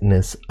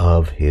witness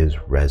of his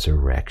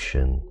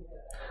resurrection.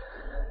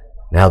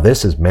 Now,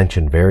 this is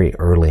mentioned very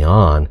early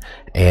on,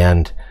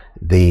 and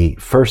the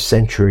first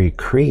century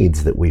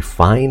creeds that we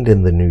find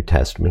in the New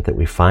Testament, that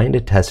we find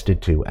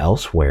attested to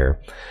elsewhere,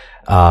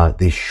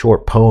 these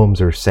short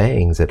poems or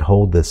sayings that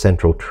hold the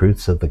central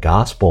truths of the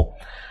gospel,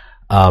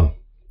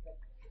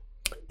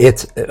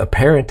 it's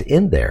apparent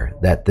in there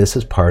that this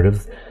is part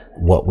of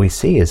what we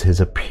see is his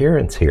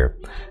appearance here.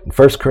 In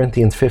 1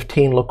 Corinthians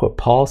 15, look what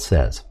Paul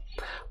says.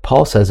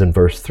 Paul says in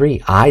verse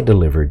 3, I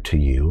delivered to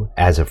you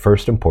as of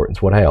first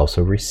importance what I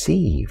also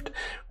received.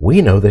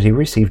 We know that he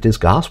received his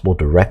gospel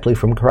directly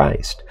from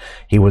Christ.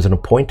 He was an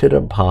appointed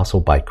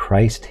apostle by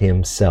Christ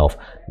himself,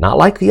 not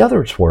like the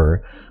others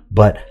were,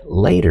 but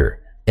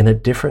later in a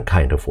different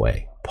kind of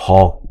way.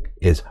 Paul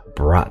is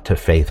brought to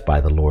faith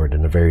by the Lord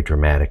in a very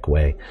dramatic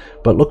way.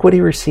 But look what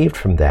he received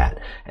from that.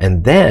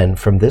 And then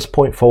from this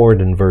point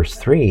forward in verse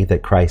 3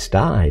 that Christ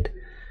died,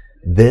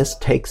 this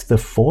takes the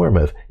form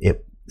of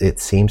it. It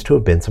seems to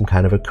have been some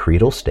kind of a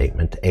creedal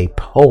statement, a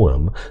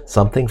poem,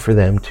 something for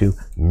them to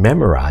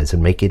memorize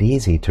and make it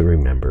easy to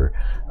remember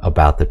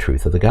about the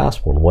truth of the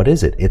gospel. And what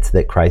is it? It's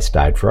that Christ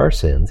died for our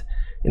sins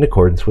in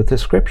accordance with the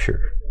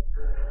Scripture,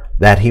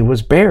 that he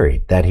was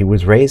buried, that he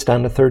was raised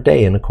on the third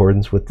day in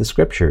accordance with the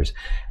Scriptures,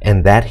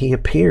 and that he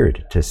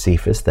appeared to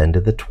Cephas, then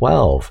to the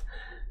 12.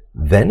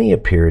 Then he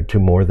appeared to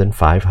more than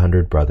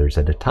 500 brothers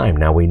at a time.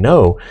 Now we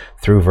know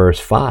through verse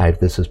 5,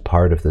 this is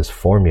part of this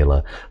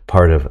formula,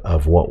 part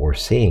of what we're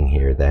seeing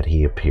here, that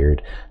he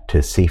appeared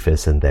to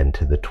Cephas and then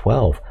to the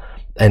 12.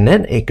 And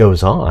then it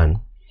goes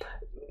on.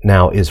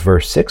 Now, is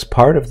verse 6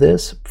 part of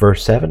this?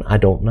 Verse 7? I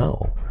don't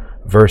know.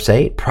 Verse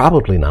 8?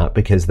 Probably not,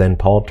 because then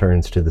Paul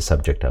turns to the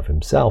subject of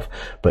himself.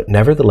 But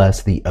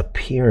nevertheless, the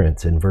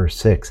appearance in verse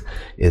 6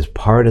 is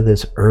part of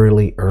this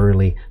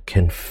early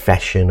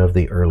confession of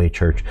the early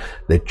church.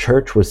 The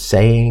church was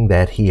saying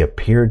that he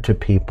appeared to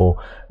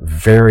people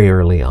very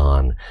early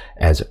on,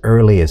 as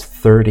early as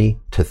 30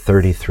 to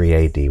 33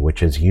 AD,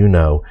 which, as you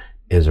know,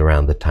 is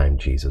around the time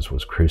Jesus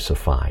was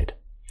crucified.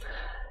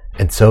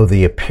 And so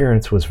the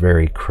appearance was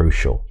very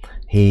crucial.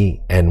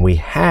 And we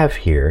have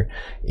here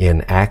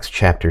in Acts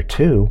chapter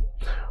 2,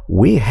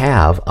 we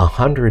have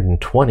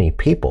 120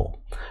 people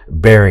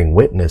bearing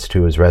witness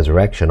to his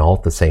resurrection all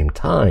at the same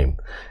time.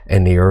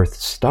 And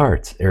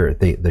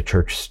the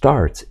church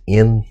starts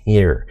in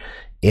here,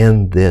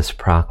 in this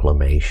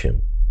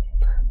proclamation.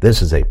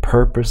 This is a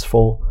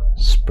purposeful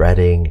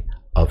spreading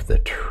of the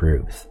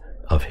truth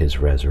of his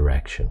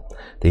resurrection.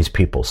 These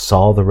people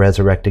saw the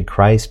resurrected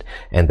Christ,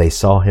 and they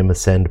saw him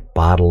ascend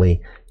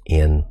bodily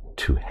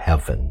into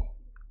heaven.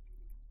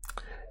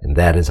 And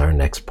that is our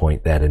next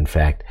point, that in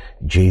fact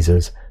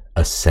Jesus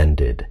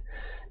ascended.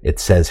 It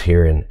says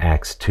here in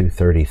Acts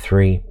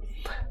 2:33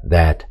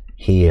 that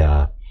he,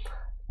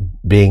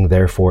 being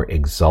therefore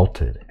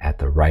exalted at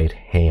the right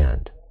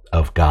hand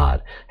of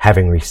God,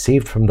 having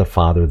received from the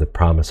Father the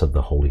promise of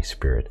the Holy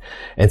Spirit.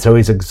 And so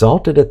he's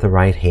exalted at the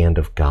right hand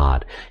of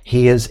God.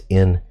 He is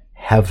in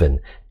heaven.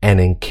 And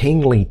in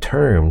kingly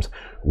terms,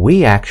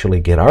 we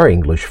actually get our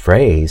English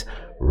phrase,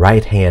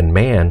 right-hand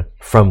man,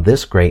 from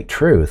this great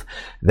truth,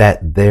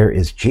 that there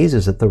is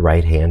Jesus at the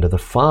right hand of the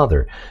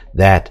Father.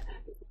 That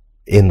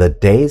in the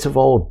days of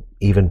old,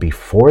 even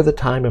before the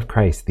time of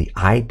Christ, the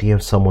idea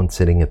of someone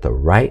sitting at the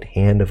right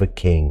hand of a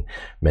king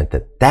meant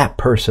that that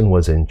person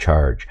was in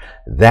charge.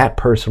 That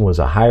person was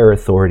a higher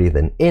authority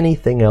than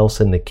anything else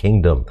in the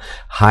kingdom,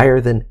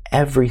 higher than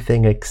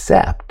everything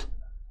except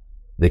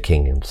the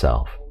king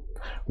himself.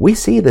 We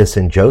see this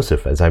in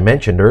Joseph. As I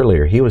mentioned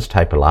earlier, he was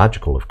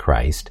typological of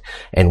Christ,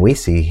 and we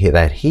see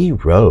that he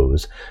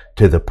rose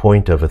to the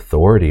point of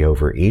authority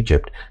over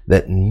Egypt,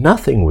 that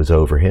nothing was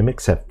over him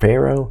except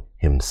Pharaoh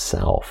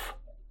himself.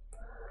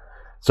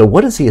 So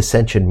what does the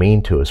ascension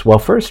mean to us? Well,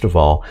 first of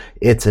all,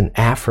 it's an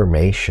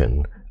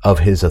affirmation of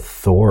his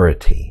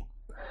authority.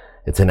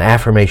 It's an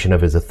affirmation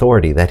of his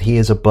authority, that he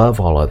is above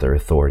all other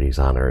authorities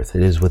on earth.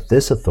 It is with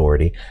this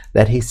authority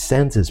that he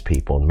sends his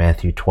people in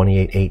Matthew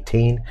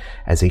 28:18,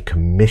 as he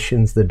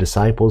commissions the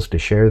disciples to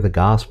share the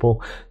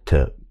gospel,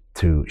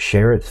 to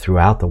share it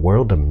throughout the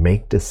world, to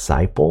make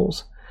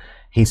disciples.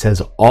 He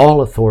says,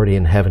 all authority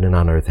in heaven and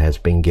on earth has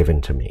been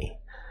given to me.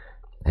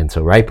 And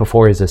so right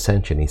before his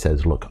ascension, he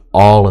says, look,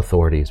 all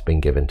authority has been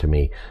given to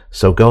me,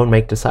 so go and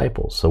make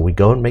disciples. So we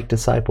go and make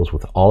disciples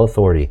with all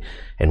authority,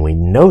 and we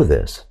know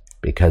this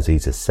because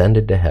he's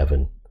ascended to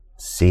heaven,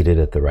 seated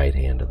at the right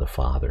hand of the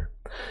Father.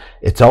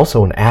 It's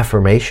also an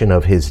affirmation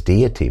of his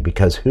deity,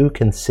 because who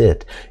can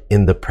sit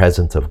in the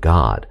presence of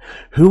God?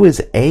 Who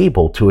is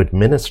able to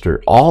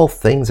administer all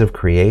things of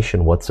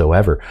creation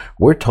whatsoever?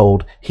 We're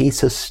told he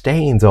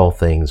sustains all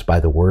things by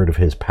the word of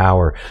his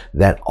power,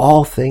 that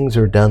all things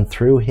are done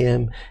through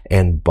him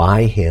and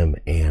by him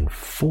and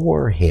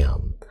for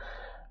him.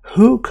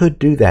 Who could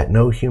do that?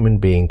 No human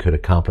being could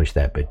accomplish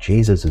that, but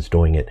Jesus is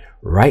doing it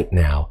right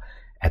now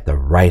at the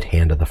right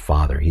hand of the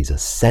Father. He's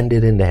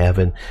ascended into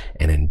heaven,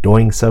 and in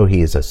doing so,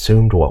 he has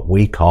assumed what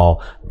we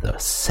call the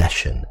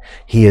session.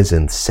 He is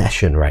in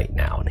session right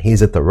now, and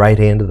he's at the right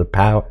hand of the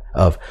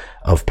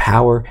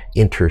power,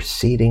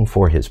 interceding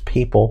for his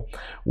people.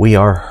 We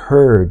are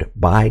heard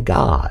by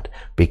God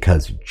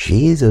because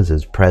Jesus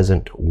is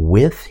present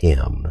with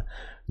him,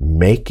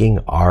 making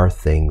our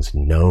things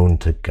known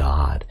to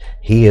God.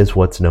 He is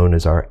what's known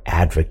as our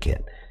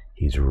advocate.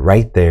 He's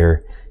right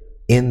there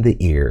in the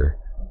ear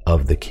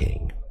of the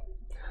King.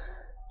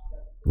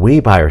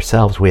 We by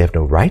ourselves, we have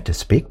no right to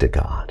speak to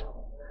God,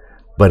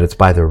 but it's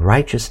by the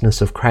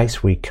righteousness of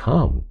Christ we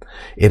come.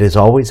 It is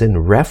always in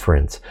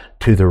reference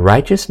to the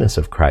righteousness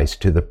of Christ,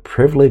 to the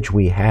privilege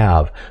we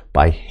have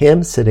by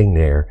him sitting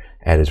there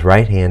at his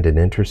right hand in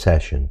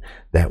intercession,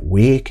 that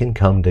we can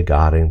come to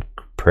God in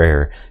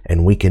prayer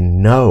and we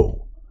can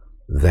know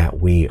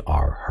that we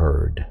are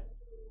heard.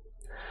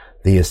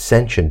 The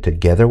ascension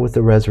together with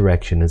the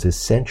resurrection is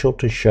essential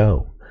to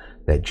show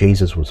that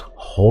Jesus was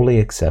wholly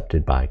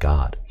accepted by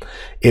God.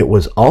 It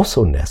was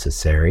also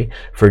necessary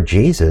for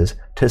Jesus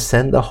to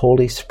send the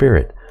Holy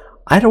Spirit.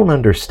 I don't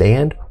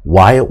understand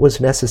why it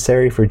was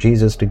necessary for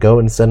Jesus to go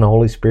and send the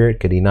Holy Spirit.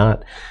 Could he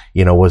not?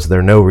 Was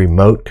there no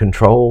remote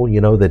control,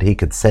 that he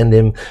could send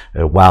him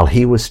while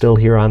he was still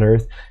here on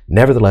earth?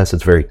 Nevertheless,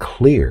 it's very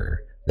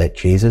clear that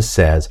Jesus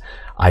says,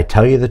 I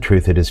tell you the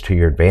truth, it is to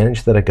your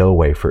advantage that I go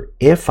away. For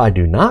if I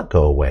do not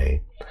go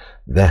away,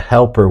 the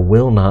Helper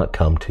will not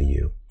come to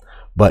you.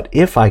 But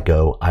if I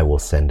go, I will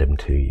send him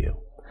to you.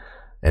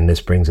 And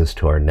this brings us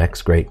to our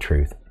next great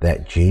truth,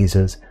 that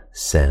Jesus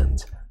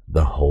sends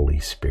the Holy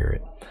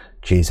Spirit.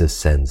 Jesus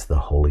sends the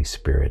Holy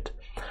Spirit.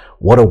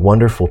 What a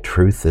wonderful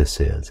truth this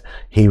is.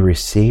 He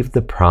received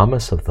the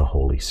promise of the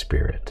Holy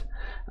Spirit.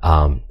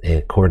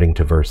 According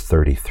to verse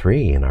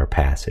 33 in our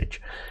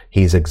passage,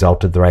 he's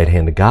exalted the right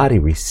hand of God. He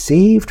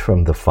received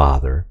from the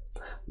Father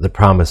the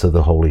promise of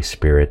the Holy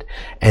Spirit,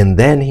 and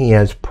then he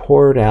has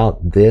poured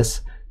out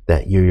this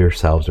that you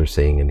yourselves are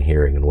seeing and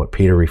hearing. And what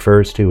Peter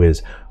refers to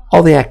is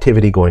all the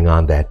activity going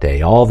on that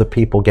day, all the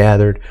people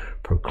gathered,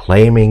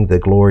 proclaiming the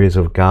glories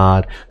of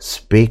God,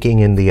 speaking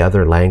in the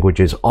other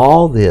languages.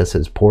 All this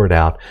is poured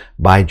out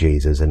by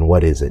Jesus. And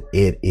what is it?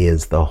 It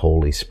is the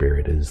Holy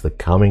Spirit. It is the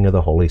coming of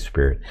the Holy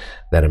Spirit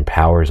that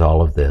empowers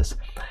all of this.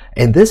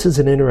 And this is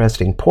an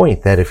interesting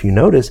point that, if you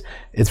notice,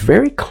 it's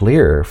very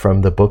clear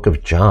from the book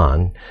of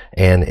John,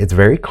 and it's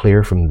very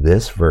clear from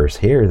this verse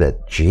here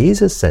that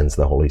Jesus sends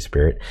the Holy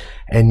Spirit,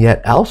 and yet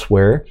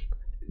elsewhere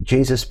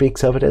Jesus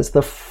speaks of it as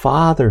the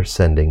Father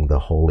sending the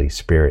Holy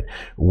Spirit.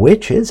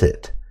 Which is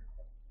it?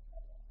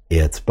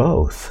 It's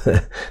both.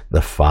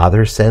 The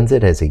Father sends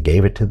it as he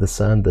gave it to the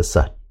Son.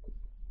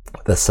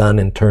 The Son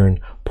in turn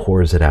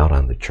pours it out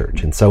on the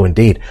church. And so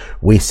indeed,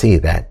 we see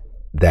that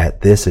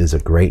this is a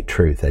great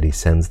truth, that he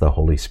sends the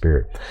Holy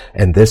Spirit.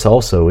 And this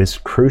also is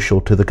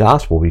crucial to the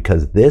gospel,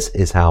 because this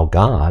is how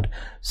God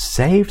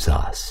saves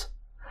us.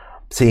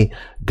 See,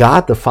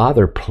 God the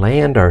Father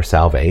planned our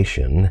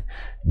salvation.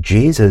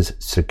 Jesus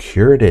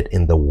secured it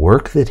in the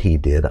work that he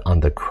did on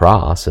the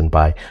cross and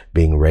by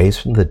being raised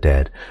from the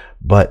dead.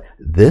 But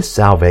this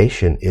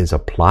salvation is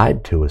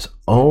applied to us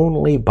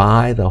only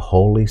by the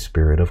Holy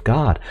Spirit of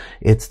God.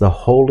 It's the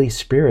Holy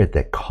Spirit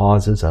that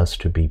causes us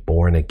to be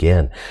born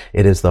again.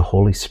 It is the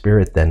Holy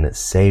Spirit then that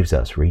saves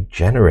us,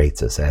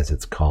 regenerates us, as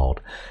it's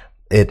called.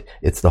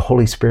 It's the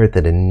Holy Spirit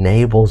that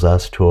enables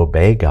us to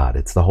obey God.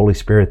 It's the Holy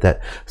Spirit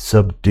that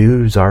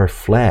subdues our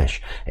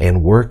flesh,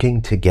 and working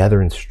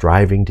together and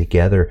striving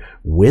together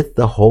with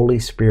the Holy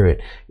Spirit,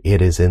 it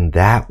is in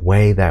that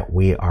way that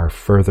we are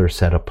further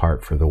set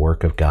apart for the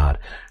work of God,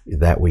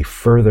 that we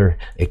further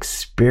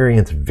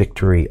experience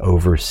victory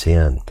over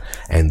sin.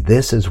 And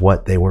this is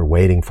what they were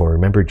waiting for.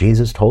 Remember,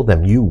 Jesus told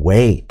them, you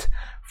wait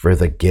for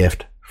the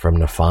gift from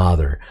the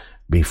Father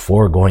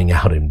before going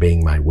out and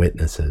being my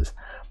witnesses.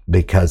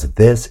 Because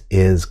this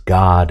is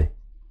God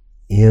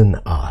in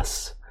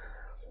us.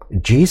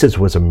 Jesus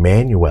was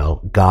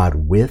Emmanuel, God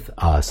with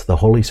us. The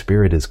Holy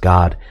Spirit is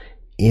God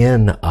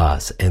in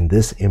us, and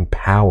this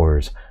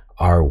empowers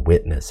our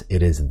witness.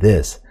 It is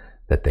this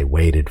that they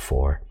waited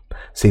for.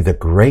 See, the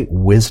great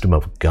wisdom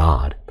of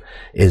God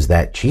is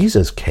that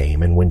Jesus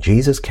came, and when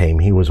Jesus came,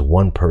 he was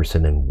one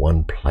person in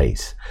one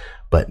place.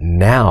 But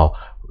now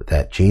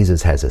that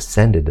Jesus has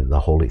ascended and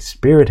the Holy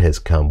Spirit has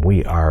come,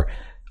 we are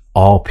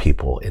all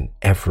people in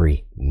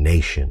every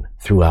nation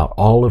throughout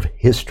all of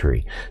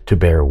history to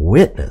bear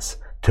witness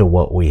to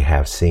what we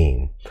have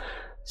seen.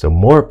 So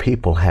more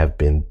people have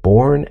been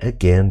born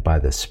again by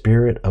the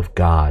Spirit of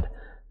God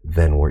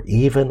than were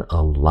even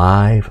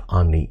alive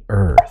on the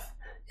earth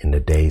in the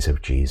days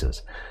of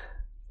Jesus.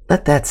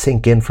 Let that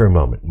sink in for a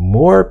moment.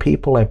 More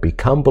people have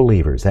become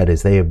believers, that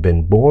is, they have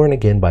been born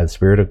again by the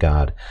Spirit of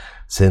God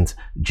since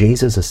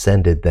Jesus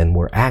ascended than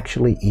were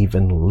actually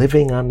even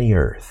living on the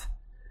earth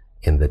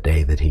in the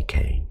day that he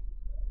came.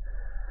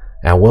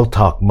 Now, we'll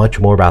talk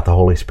much more about the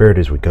Holy Spirit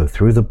as we go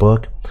through the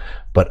book,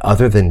 but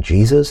other than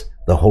Jesus,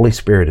 the Holy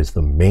Spirit is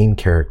the main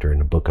character in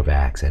the book of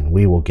Acts, and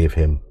we will give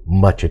him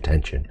much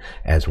attention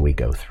as we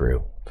go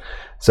through.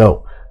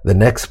 So, the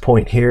next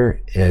point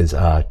here is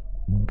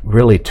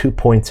really 2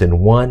 points in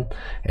one,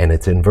 and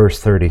it's in verse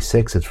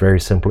 36. It's very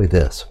simply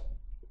this.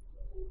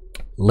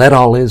 Let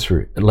all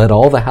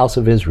the house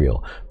of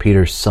Israel,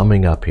 Peter's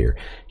summing up here.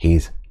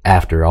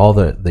 After all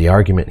the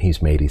argument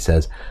he's made, he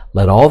says,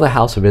 let all the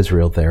house of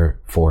Israel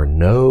therefore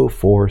know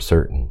for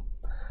certain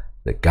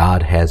that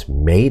God has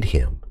made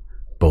him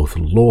both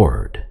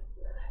Lord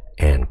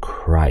and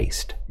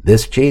Christ,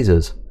 this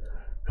Jesus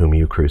whom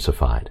you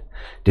crucified.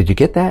 Did you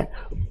get that?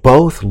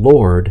 Both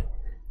Lord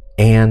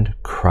and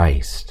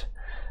Christ.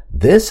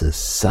 This is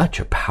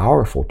such a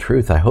powerful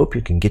truth. I hope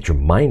you can get your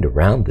mind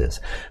around this,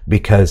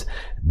 because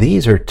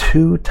these are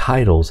two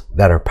titles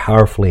that are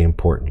powerfully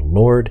important,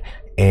 Lord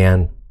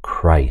and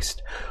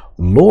Christ.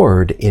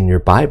 Lord in your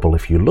Bible,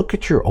 if you look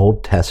at your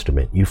Old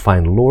Testament, you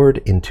find Lord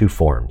in two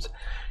forms.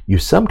 You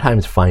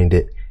sometimes find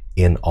it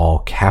in all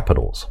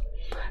capitals.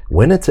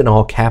 When it's in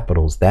all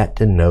capitals, that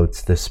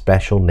denotes the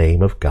special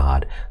name of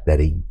God that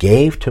he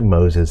gave to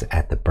Moses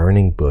at the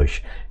burning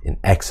bush in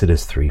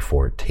Exodus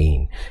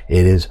 3:14.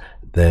 It is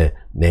the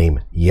name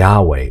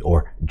Yahweh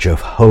or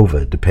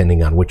Jehovah,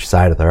 depending on which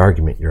side of the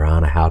argument you're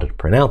on, how to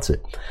pronounce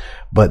it.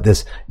 But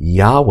this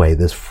Yahweh,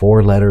 this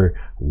four-letter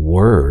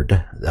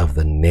word of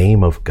the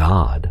name of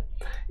God,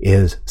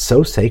 is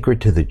so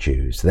sacred to the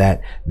Jews that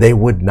they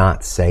would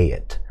not say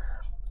it.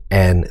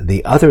 And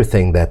the other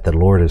thing that the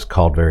Lord is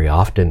called very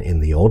often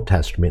in the Old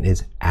Testament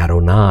is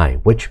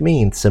Adonai, which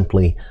means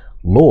simply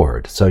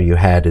Lord. So you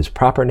had his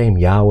proper name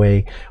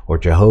Yahweh or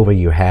Jehovah.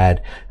 You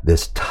had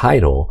this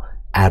title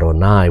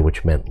Adonai,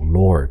 which meant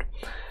Lord.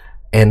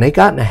 And they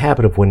got in a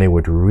habit of when they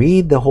would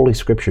read the Holy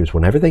Scriptures,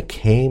 whenever they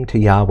came to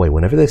Yahweh,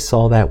 whenever they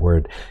saw that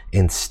word,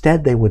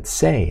 instead they would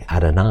say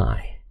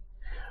Adonai.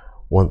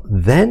 Well,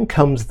 then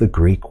comes the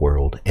Greek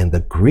world and the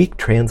Greek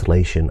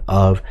translation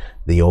of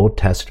the Old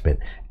Testament,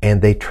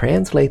 and they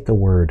translate the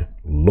word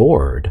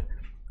Lord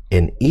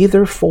in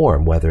either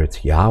form, whether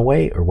it's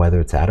Yahweh or whether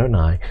it's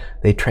Adonai.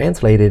 They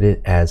translated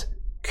it as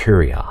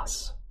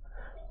Kyrios.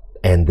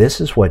 And this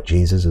is what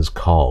Jesus is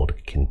called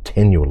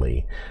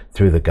continually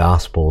through the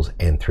Gospels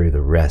and through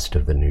the rest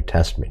of the New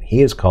Testament.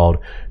 He is called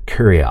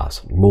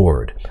Kyrios,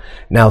 Lord.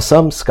 Now,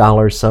 some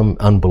scholars, some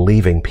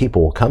unbelieving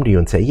people will come to you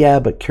and say, yeah,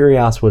 but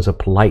Kyrios was a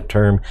polite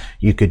term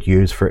you could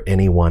use for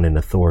anyone in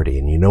authority.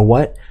 And you know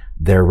what?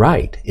 They're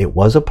right. It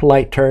was a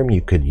polite term.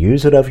 You could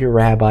use it of your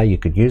rabbi. You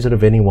could use it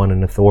of anyone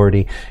in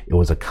authority. It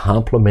was a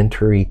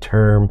complimentary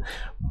term.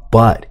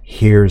 But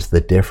here's the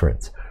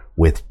difference.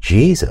 With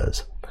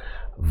Jesus,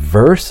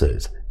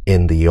 verses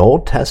in the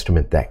Old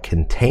Testament that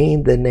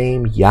contain the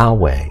name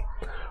Yahweh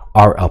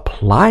are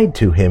applied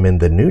to him in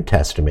the New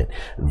Testament,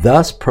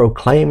 thus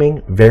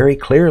proclaiming very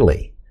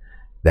clearly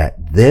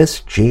that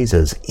this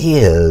Jesus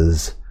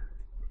is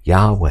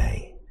Yahweh,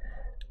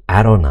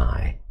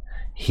 Adonai.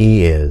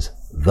 He is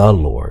the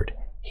Lord.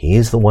 He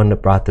is the one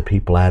that brought the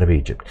people out of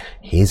Egypt.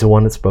 He's the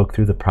one that spoke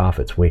through the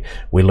prophets. We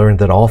learned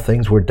that all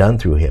things were done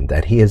through him,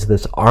 that he is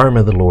this arm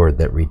of the Lord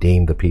that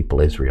redeemed the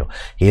people Israel.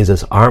 He is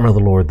this arm of the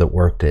Lord that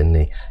worked in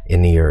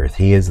the earth.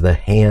 He is the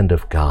hand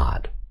of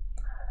God.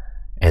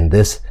 And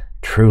this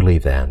truly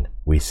then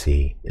we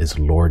see is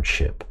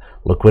lordship.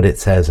 Look what it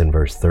says in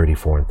verse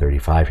 34 and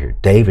 35 here.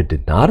 David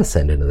did not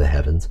ascend into the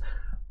heavens,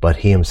 but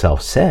he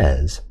himself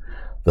says,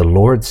 the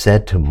Lord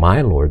said to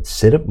my Lord,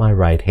 sit at my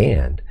right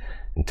hand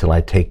until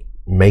I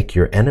make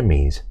your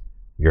enemies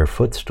your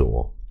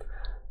footstool.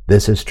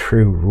 This is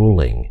true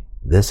ruling.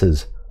 This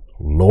is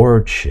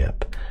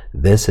lordship.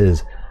 This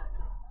is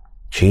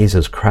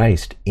Jesus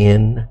Christ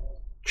in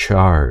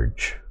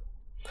charge.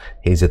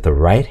 He's at the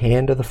right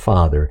hand of the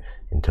Father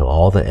until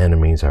all the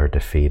enemies are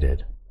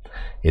defeated.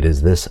 It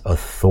is this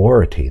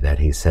authority that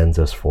he sends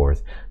us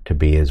forth to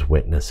be his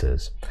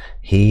witnesses.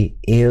 He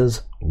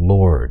is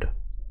Lord.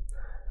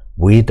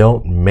 We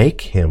don't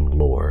make him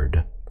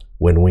Lord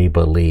when we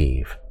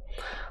believe.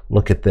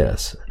 Look at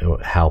this,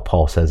 how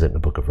Paul says it in the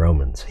book of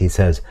Romans. He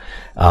says,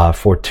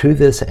 for to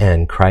this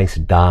end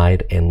Christ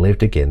died and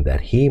lived again,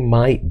 that he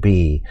might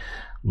be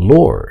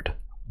Lord,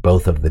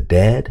 both of the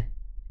dead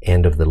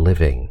and of the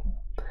living.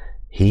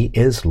 He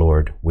is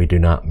Lord. We do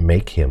not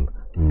make him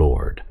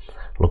Lord.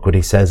 Look what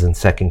he says in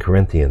 2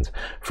 Corinthians.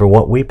 For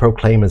what we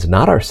proclaim is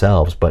not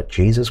ourselves, but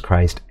Jesus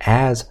Christ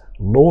as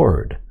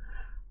Lord,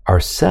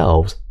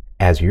 ourselves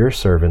as your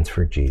servants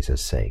for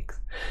Jesus' sake.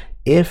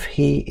 If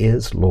he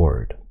is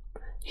Lord,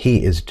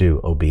 he is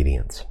due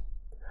obedience.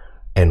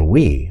 And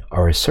we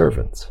are his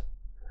servants.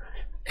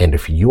 And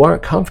if you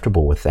aren't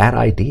comfortable with that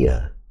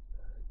idea,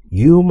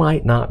 you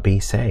might not be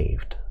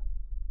saved.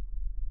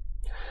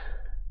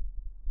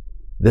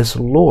 This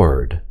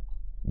Lord,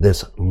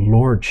 this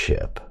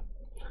lordship,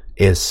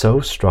 is so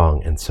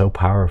strong and so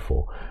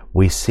powerful.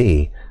 We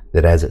see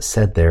that as it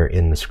said there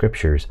in the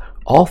scriptures,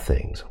 all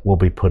things will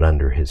be put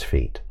under his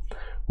feet.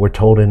 We're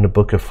told in the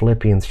book of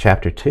Philippians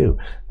chapter 2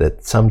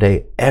 that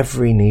someday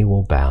every knee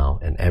will bow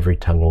and every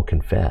tongue will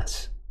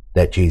confess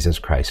that Jesus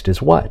Christ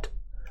is what?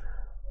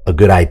 A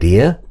good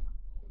idea?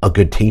 A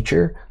good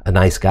teacher? A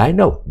nice guy?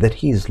 No, that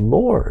he's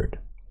Lord.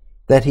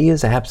 That he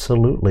is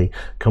absolutely,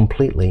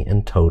 completely,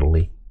 and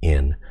totally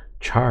in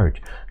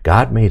charge.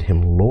 God made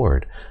him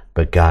Lord,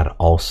 but God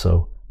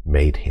also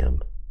made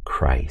him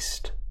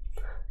Christ.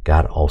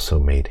 God also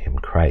made him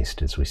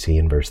Christ. As we see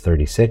in verse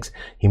 36,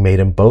 he made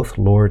him both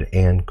Lord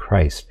and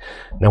Christ.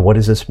 Now, what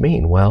does this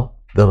mean? Well,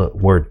 the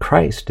word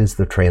Christ is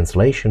the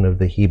translation of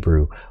the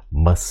Hebrew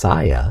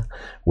Messiah,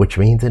 which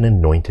means an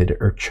anointed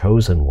or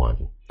chosen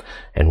one.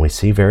 And we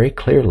see very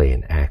clearly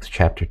in Acts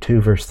chapter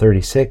 2, verse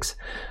 36,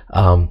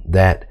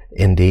 that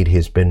indeed he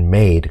has been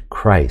made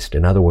Christ.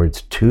 In other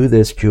words, to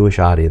this Jewish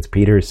audience,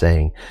 Peter is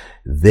saying,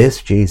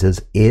 this Jesus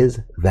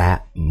is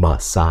that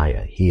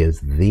Messiah. He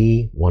is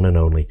the one and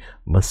only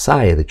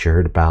Messiah that you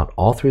heard about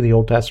all through the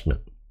Old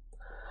Testament.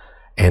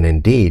 And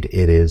indeed,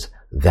 it is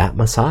that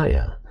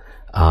Messiah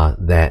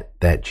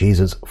that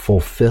Jesus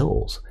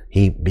fulfills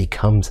He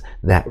becomes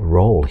that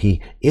role.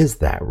 He is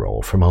that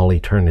role from all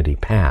eternity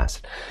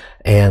past.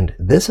 And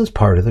this is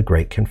part of the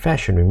Great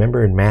Confession.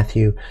 Remember in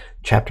Matthew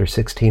chapter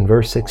 16,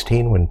 verse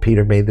 16, when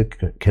Peter made the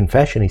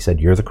confession, he said,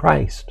 "You're the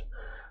Christ,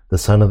 the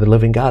Son of the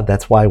living God."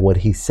 That's why what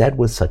he said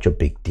was such a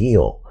big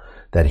deal,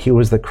 that he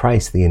was the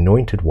Christ, the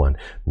anointed one,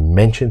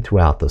 mentioned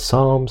throughout the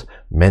Psalms,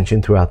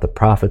 mentioned throughout the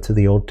prophets of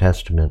the Old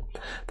Testament.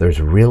 There's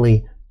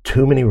really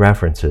too many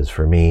references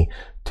for me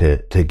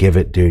to give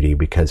it duty,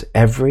 because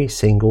every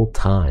single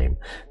time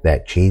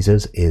that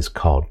Jesus is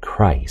called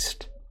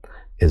Christ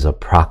is a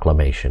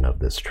proclamation of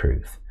this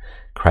truth.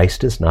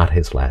 Christ is not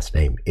his last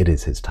name, it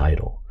is his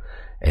title.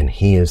 And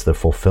he is the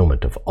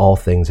fulfillment of all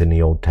things in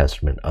the Old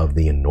Testament of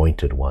the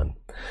anointed one.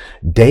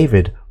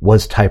 David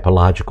was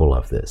typological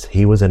of this.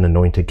 He was an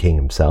anointed king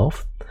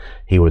himself.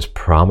 He was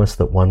promised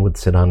that one would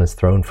sit on his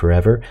throne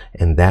forever,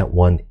 and that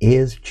one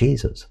is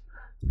Jesus,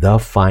 the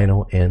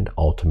final and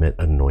ultimate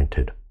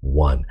anointed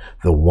one,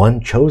 the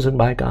one chosen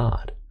by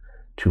God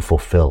to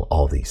fulfill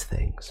all these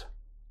things.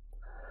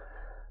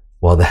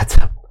 Well, that's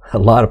a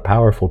lot of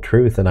powerful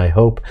truth, and I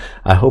hope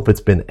it's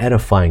been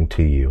edifying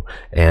to you.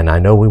 And I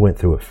know we went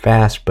through it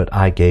fast, but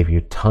I gave you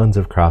tons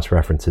of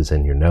cross-references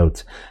in your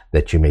notes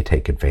that you may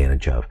take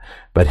advantage of.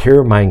 But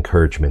here are my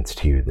encouragements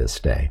to you this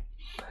day.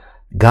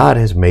 God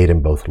has made him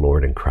both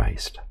Lord and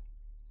Christ.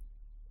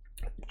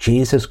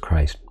 Jesus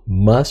Christ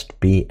must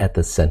be at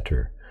the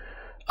center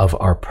of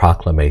our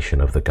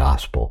proclamation of the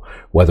gospel,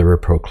 whether we're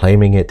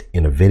proclaiming it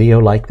in a video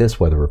like this,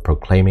 whether we're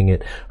proclaiming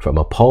it from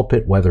a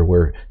pulpit, whether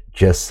we're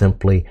just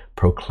simply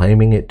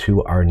proclaiming it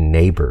to our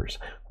neighbors.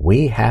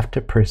 We have to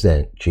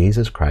present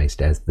Jesus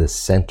Christ as the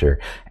center,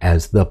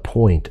 as the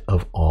point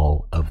of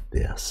all of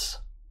this.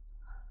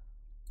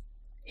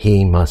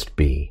 He must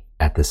be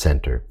at the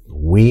center.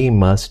 We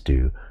must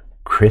do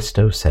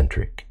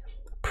Christocentric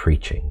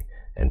preaching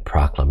and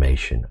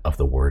proclamation of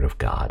the Word of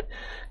God.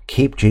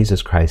 Keep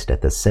Jesus Christ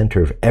at the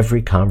center of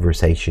every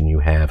conversation you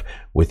have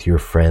with your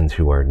friends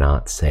who are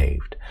not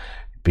saved.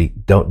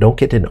 Don't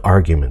get in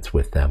arguments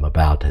with them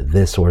about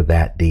this or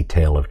that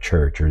detail of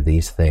church or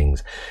these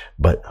things,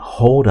 but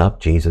hold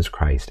up Jesus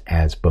Christ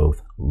as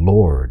both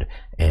Lord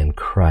and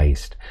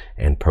Christ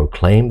and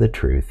proclaim the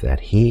truth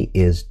that he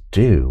is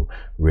due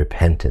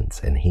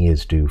repentance and he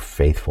is due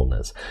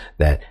faithfulness,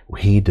 that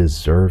he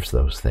deserves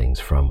those things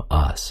from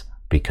us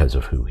because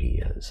of who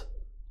he is.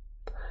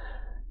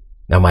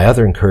 Now, my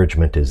other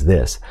encouragement is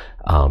this.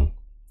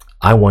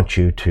 I want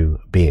you to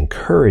be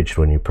encouraged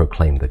when you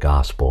proclaim the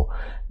gospel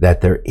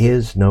that there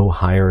is no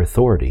higher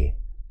authority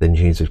than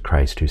Jesus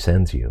Christ who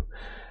sends you.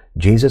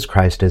 Jesus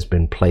Christ has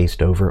been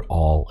placed over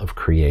all of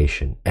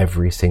creation.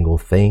 Every single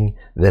thing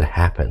that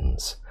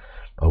happens,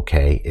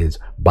 is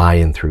by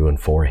and through and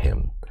for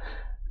him.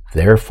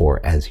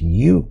 Therefore, as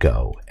you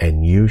go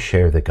and you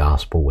share the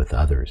gospel with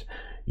others,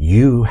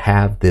 you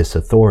have this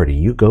authority.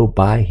 You go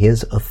by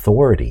his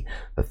authority.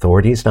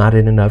 Authority is not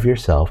in and of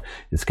yourself.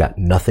 It's got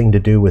nothing to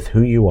do with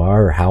who you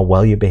are or how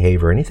well you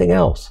behave or anything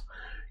else.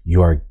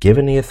 You are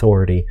given the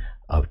authority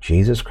of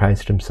Jesus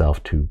Christ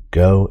himself to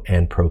go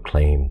and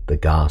proclaim the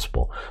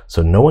gospel.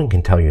 So no one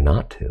can tell you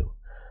not to.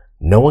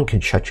 No one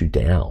can shut you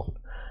down.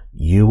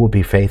 You will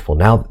be faithful.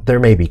 Now, there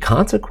may be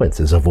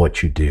consequences of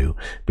what you do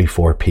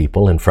before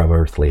people and from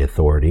earthly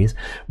authorities,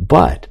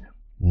 but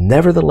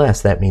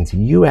nevertheless, that means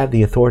you have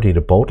the authority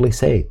to boldly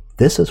say,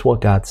 this is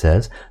what God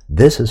says,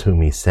 this is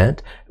whom he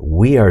sent,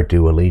 we are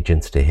due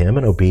allegiance to him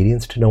and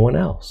obedience to no one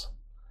else.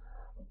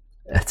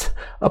 That's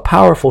a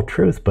powerful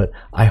truth, but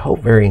I hope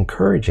very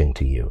encouraging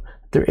to you.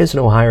 There is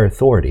no higher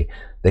authority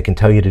that can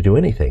tell you to do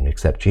anything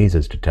except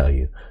Jesus to tell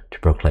you to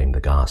proclaim the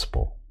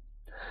gospel.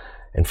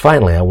 And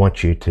finally, I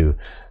want you to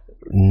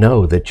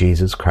know that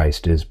Jesus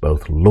Christ is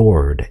both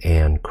Lord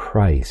and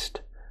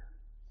Christ.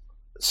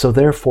 So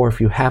therefore,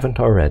 if you haven't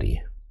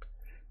already,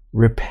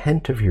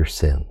 repent of your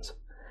sins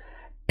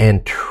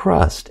and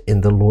trust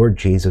in the Lord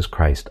Jesus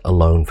Christ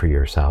alone for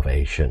your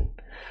salvation.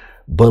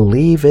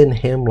 Believe in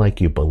him like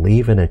you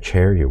believe in a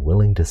chair you're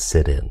willing to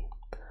sit in.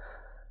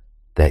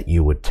 That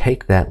you would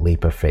take that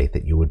leap of faith,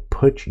 that you would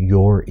put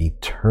your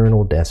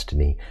eternal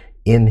destiny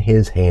in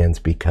his hands,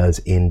 because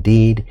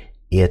indeed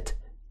it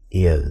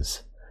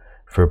is.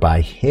 For by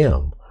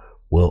him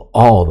will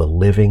all the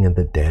living and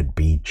the dead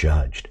be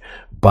judged.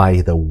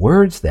 By the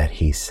words that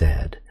he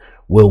said,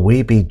 will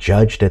we be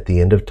judged at the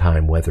end of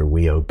time whether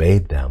we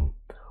obeyed them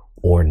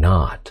or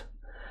not.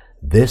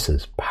 This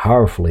is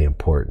powerfully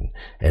important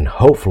and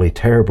hopefully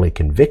terribly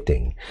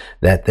convicting,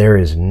 that there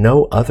is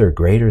no other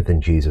greater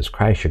than Jesus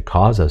Christ should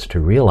cause us to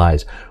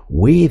realize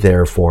we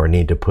therefore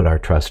need to put our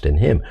trust in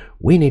him.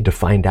 We need to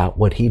find out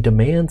what he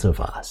demands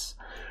of us.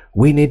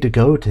 We need to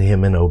go to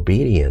him in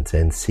obedience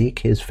and seek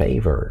his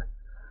favor.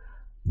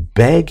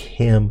 Beg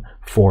him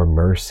for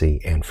mercy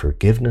and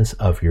forgiveness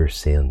of your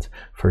sins.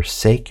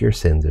 Forsake your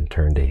sins and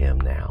turn to him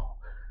now,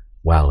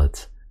 while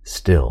it's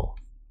still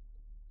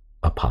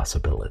a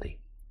possibility.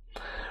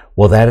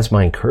 Well, that is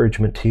my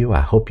encouragement to you. I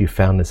hope you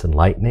found this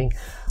enlightening.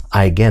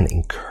 I again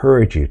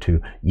encourage you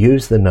to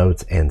use the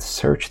notes and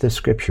search the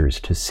scriptures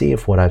to see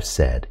if what I've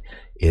said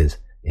is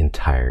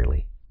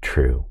entirely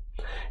true.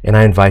 And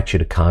I invite you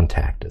to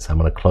contact us. I'm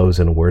going to close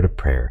in a word of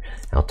prayer.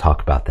 I'll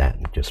talk about that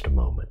in just a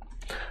moment.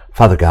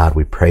 Father God,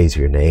 we praise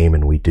your name,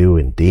 and we do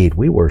indeed.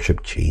 We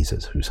worship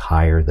Jesus, who's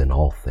higher than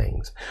all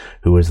things,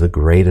 who is the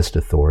greatest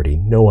authority,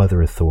 no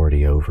other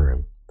authority over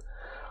him.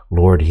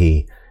 Lord,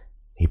 he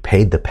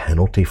paid the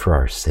penalty for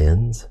our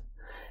sins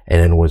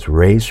and then was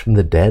raised from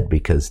the dead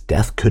because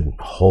death couldn't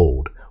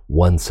hold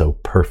one so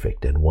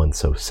perfect and one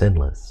so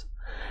sinless.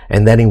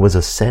 And then he was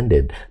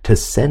ascended to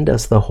send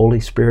us the Holy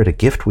Spirit, a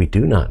gift we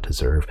do not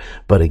deserve,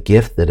 but a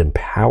gift that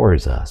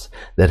empowers us,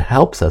 that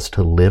helps us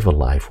to live a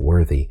life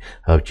worthy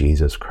of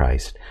Jesus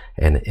Christ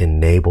and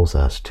enables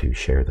us to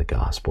share the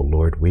gospel.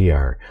 Lord, we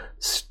are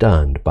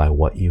stunned by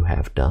what you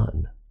have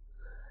done.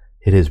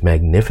 It is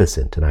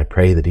magnificent, and I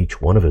pray that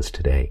each one of us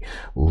today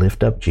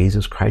lift up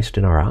Jesus Christ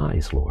in our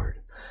eyes, Lord.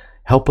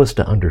 Help us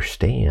to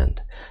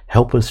understand.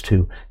 Help us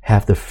to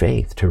have the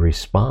faith to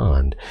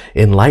respond.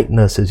 Enlighten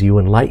us as you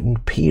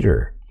enlightened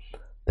Peter,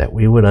 that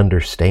we would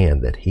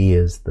understand that he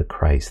is the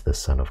Christ, the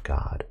Son of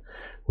God.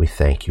 We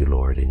thank you,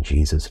 Lord, in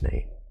Jesus'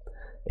 name.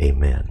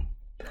 Amen.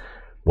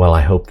 Well,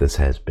 I hope this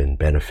has been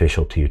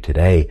beneficial to you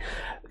today.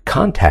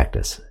 Contact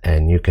us,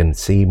 and you can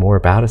see more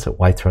about us at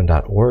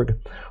whitesrun.org,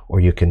 or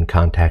you can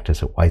contact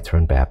us at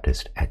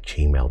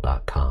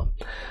whitesrunbaptist@gmail.com.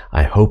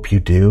 I hope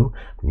you do.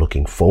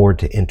 Looking forward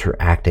to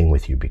interacting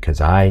with you because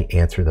I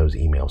answer those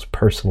emails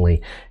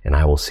personally, and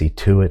I will see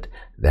to it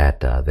that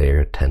they are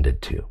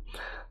attended to.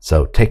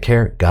 So take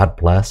care, God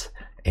bless,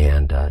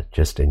 and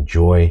just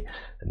enjoy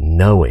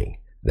knowing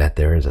that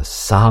there is a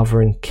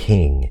sovereign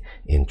king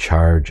in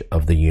charge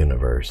of the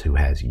universe who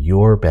has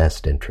your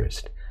best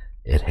interest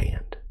at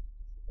hand.